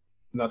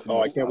nothing. Oh,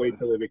 will I stop can't wait it.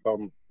 till they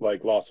become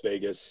like Las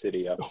Vegas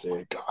City FC. Oh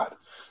my god.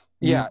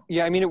 Yeah,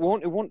 I mean, it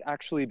won't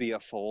actually be a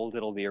fold.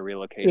 It'll be a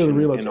relocation, It'll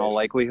relocation. in all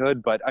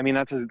likelihood. But I mean,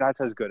 that's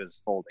as good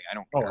as folding. I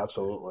don't Oh, care.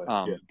 absolutely.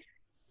 Yeah.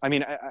 I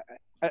mean,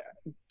 I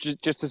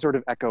just to sort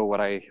of echo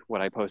what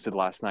I posted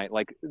last night.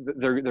 Like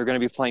they're going to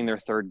be playing their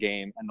third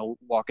game, and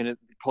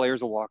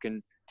players will walk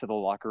in to the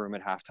locker room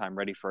at halftime,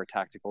 ready for a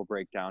tactical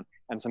breakdown,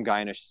 and some guy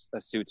in a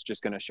suit's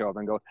just going to show up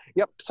and go,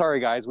 "Yep, sorry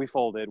guys, we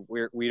folded.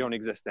 We don't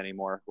exist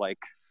anymore." Like,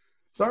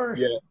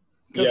 Sorry. Yeah,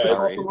 Got yeah. the call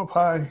sorry. from up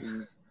high.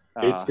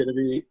 It's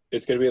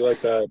gonna be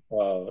like that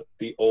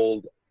the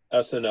old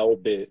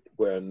SNL bit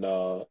when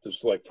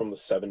it's like from the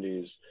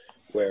 70s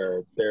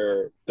where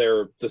they're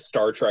the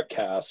Star Trek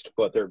cast,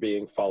 but they're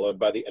being followed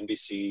by the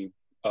NBC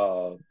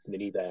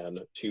minivan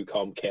to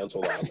come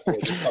cancel them. They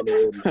come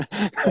in,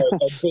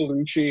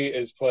 Belushi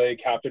is playing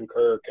Captain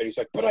Kirk, and he's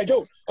like, "But I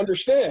don't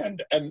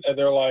understand," and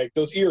they're like,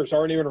 "Those ears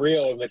aren't even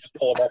real," and they just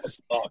pull him off a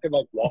stock and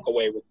like walk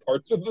away with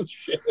parts of the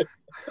shit.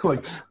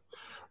 Like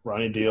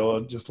Ronnie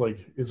Deal just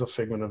like is a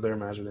figment of their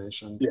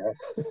imagination. Yeah.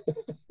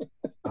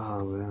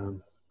 Oh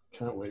man,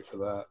 can't wait for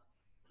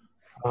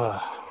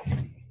that.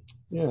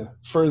 Yeah,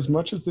 for as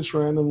much as this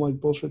random like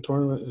bullshit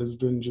tournament has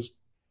been just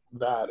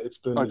that, it's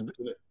been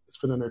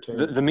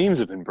entertaining. the memes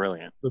have been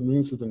brilliant. The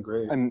memes have been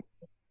great. And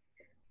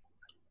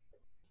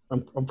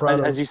I'm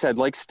proud. as you said,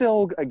 like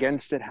still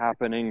against it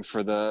happening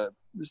for the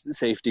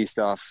safety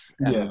stuff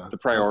and the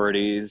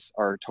priorities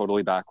are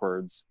totally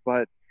backwards.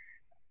 But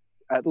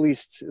at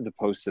least the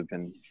posts have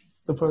been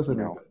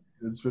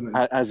it's been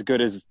as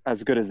good as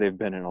they've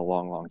been in a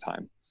long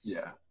time.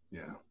 Yeah.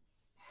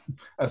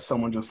 As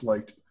someone just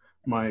liked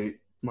my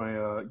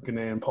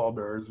Ghanaian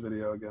pallbearers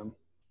video again.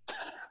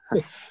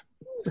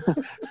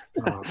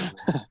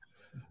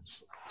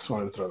 Just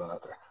wanted to throw that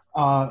out there.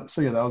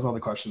 So yeah, that was all the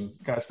questions,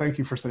 guys. Thank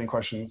you for sending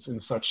questions in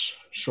such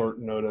short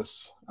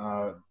notice.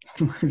 We're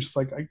just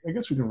like, I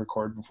guess we can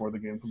record before the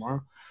game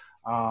tomorrow.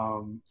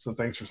 So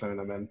thanks for sending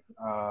them in.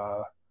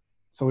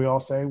 So we all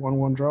say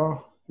 1-1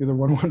 draw, either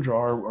 1-1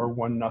 draw or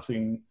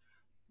 1-0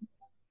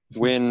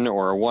 win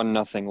or a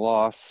 1-0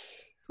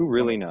 loss. Who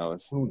really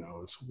knows? Who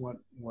knows what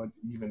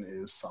even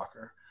is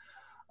soccer?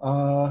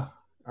 All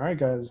right,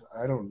 guys.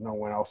 I don't know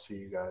when I'll see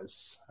you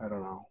guys. I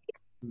don't know.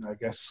 I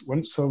guess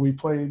when. So we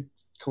play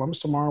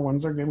Columbus tomorrow.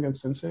 When's our game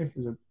against Cincy?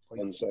 Is it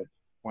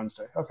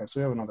Wednesday? Okay, so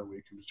we have another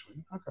week in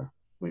between. Okay,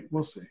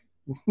 we'll see.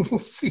 We'll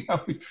see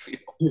how we feel.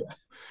 Yeah.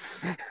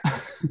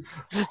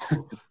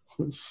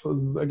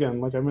 So again,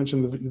 like I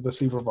mentioned, the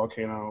Seabrook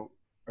volcano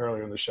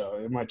earlier in the show,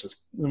 it might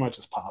just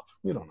pop.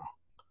 We don't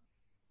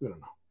know.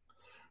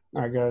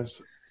 All right,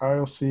 guys. I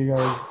will see you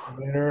guys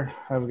later.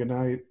 Have a good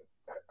night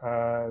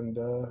and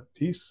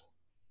peace.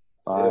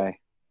 Bye.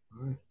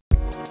 Bye.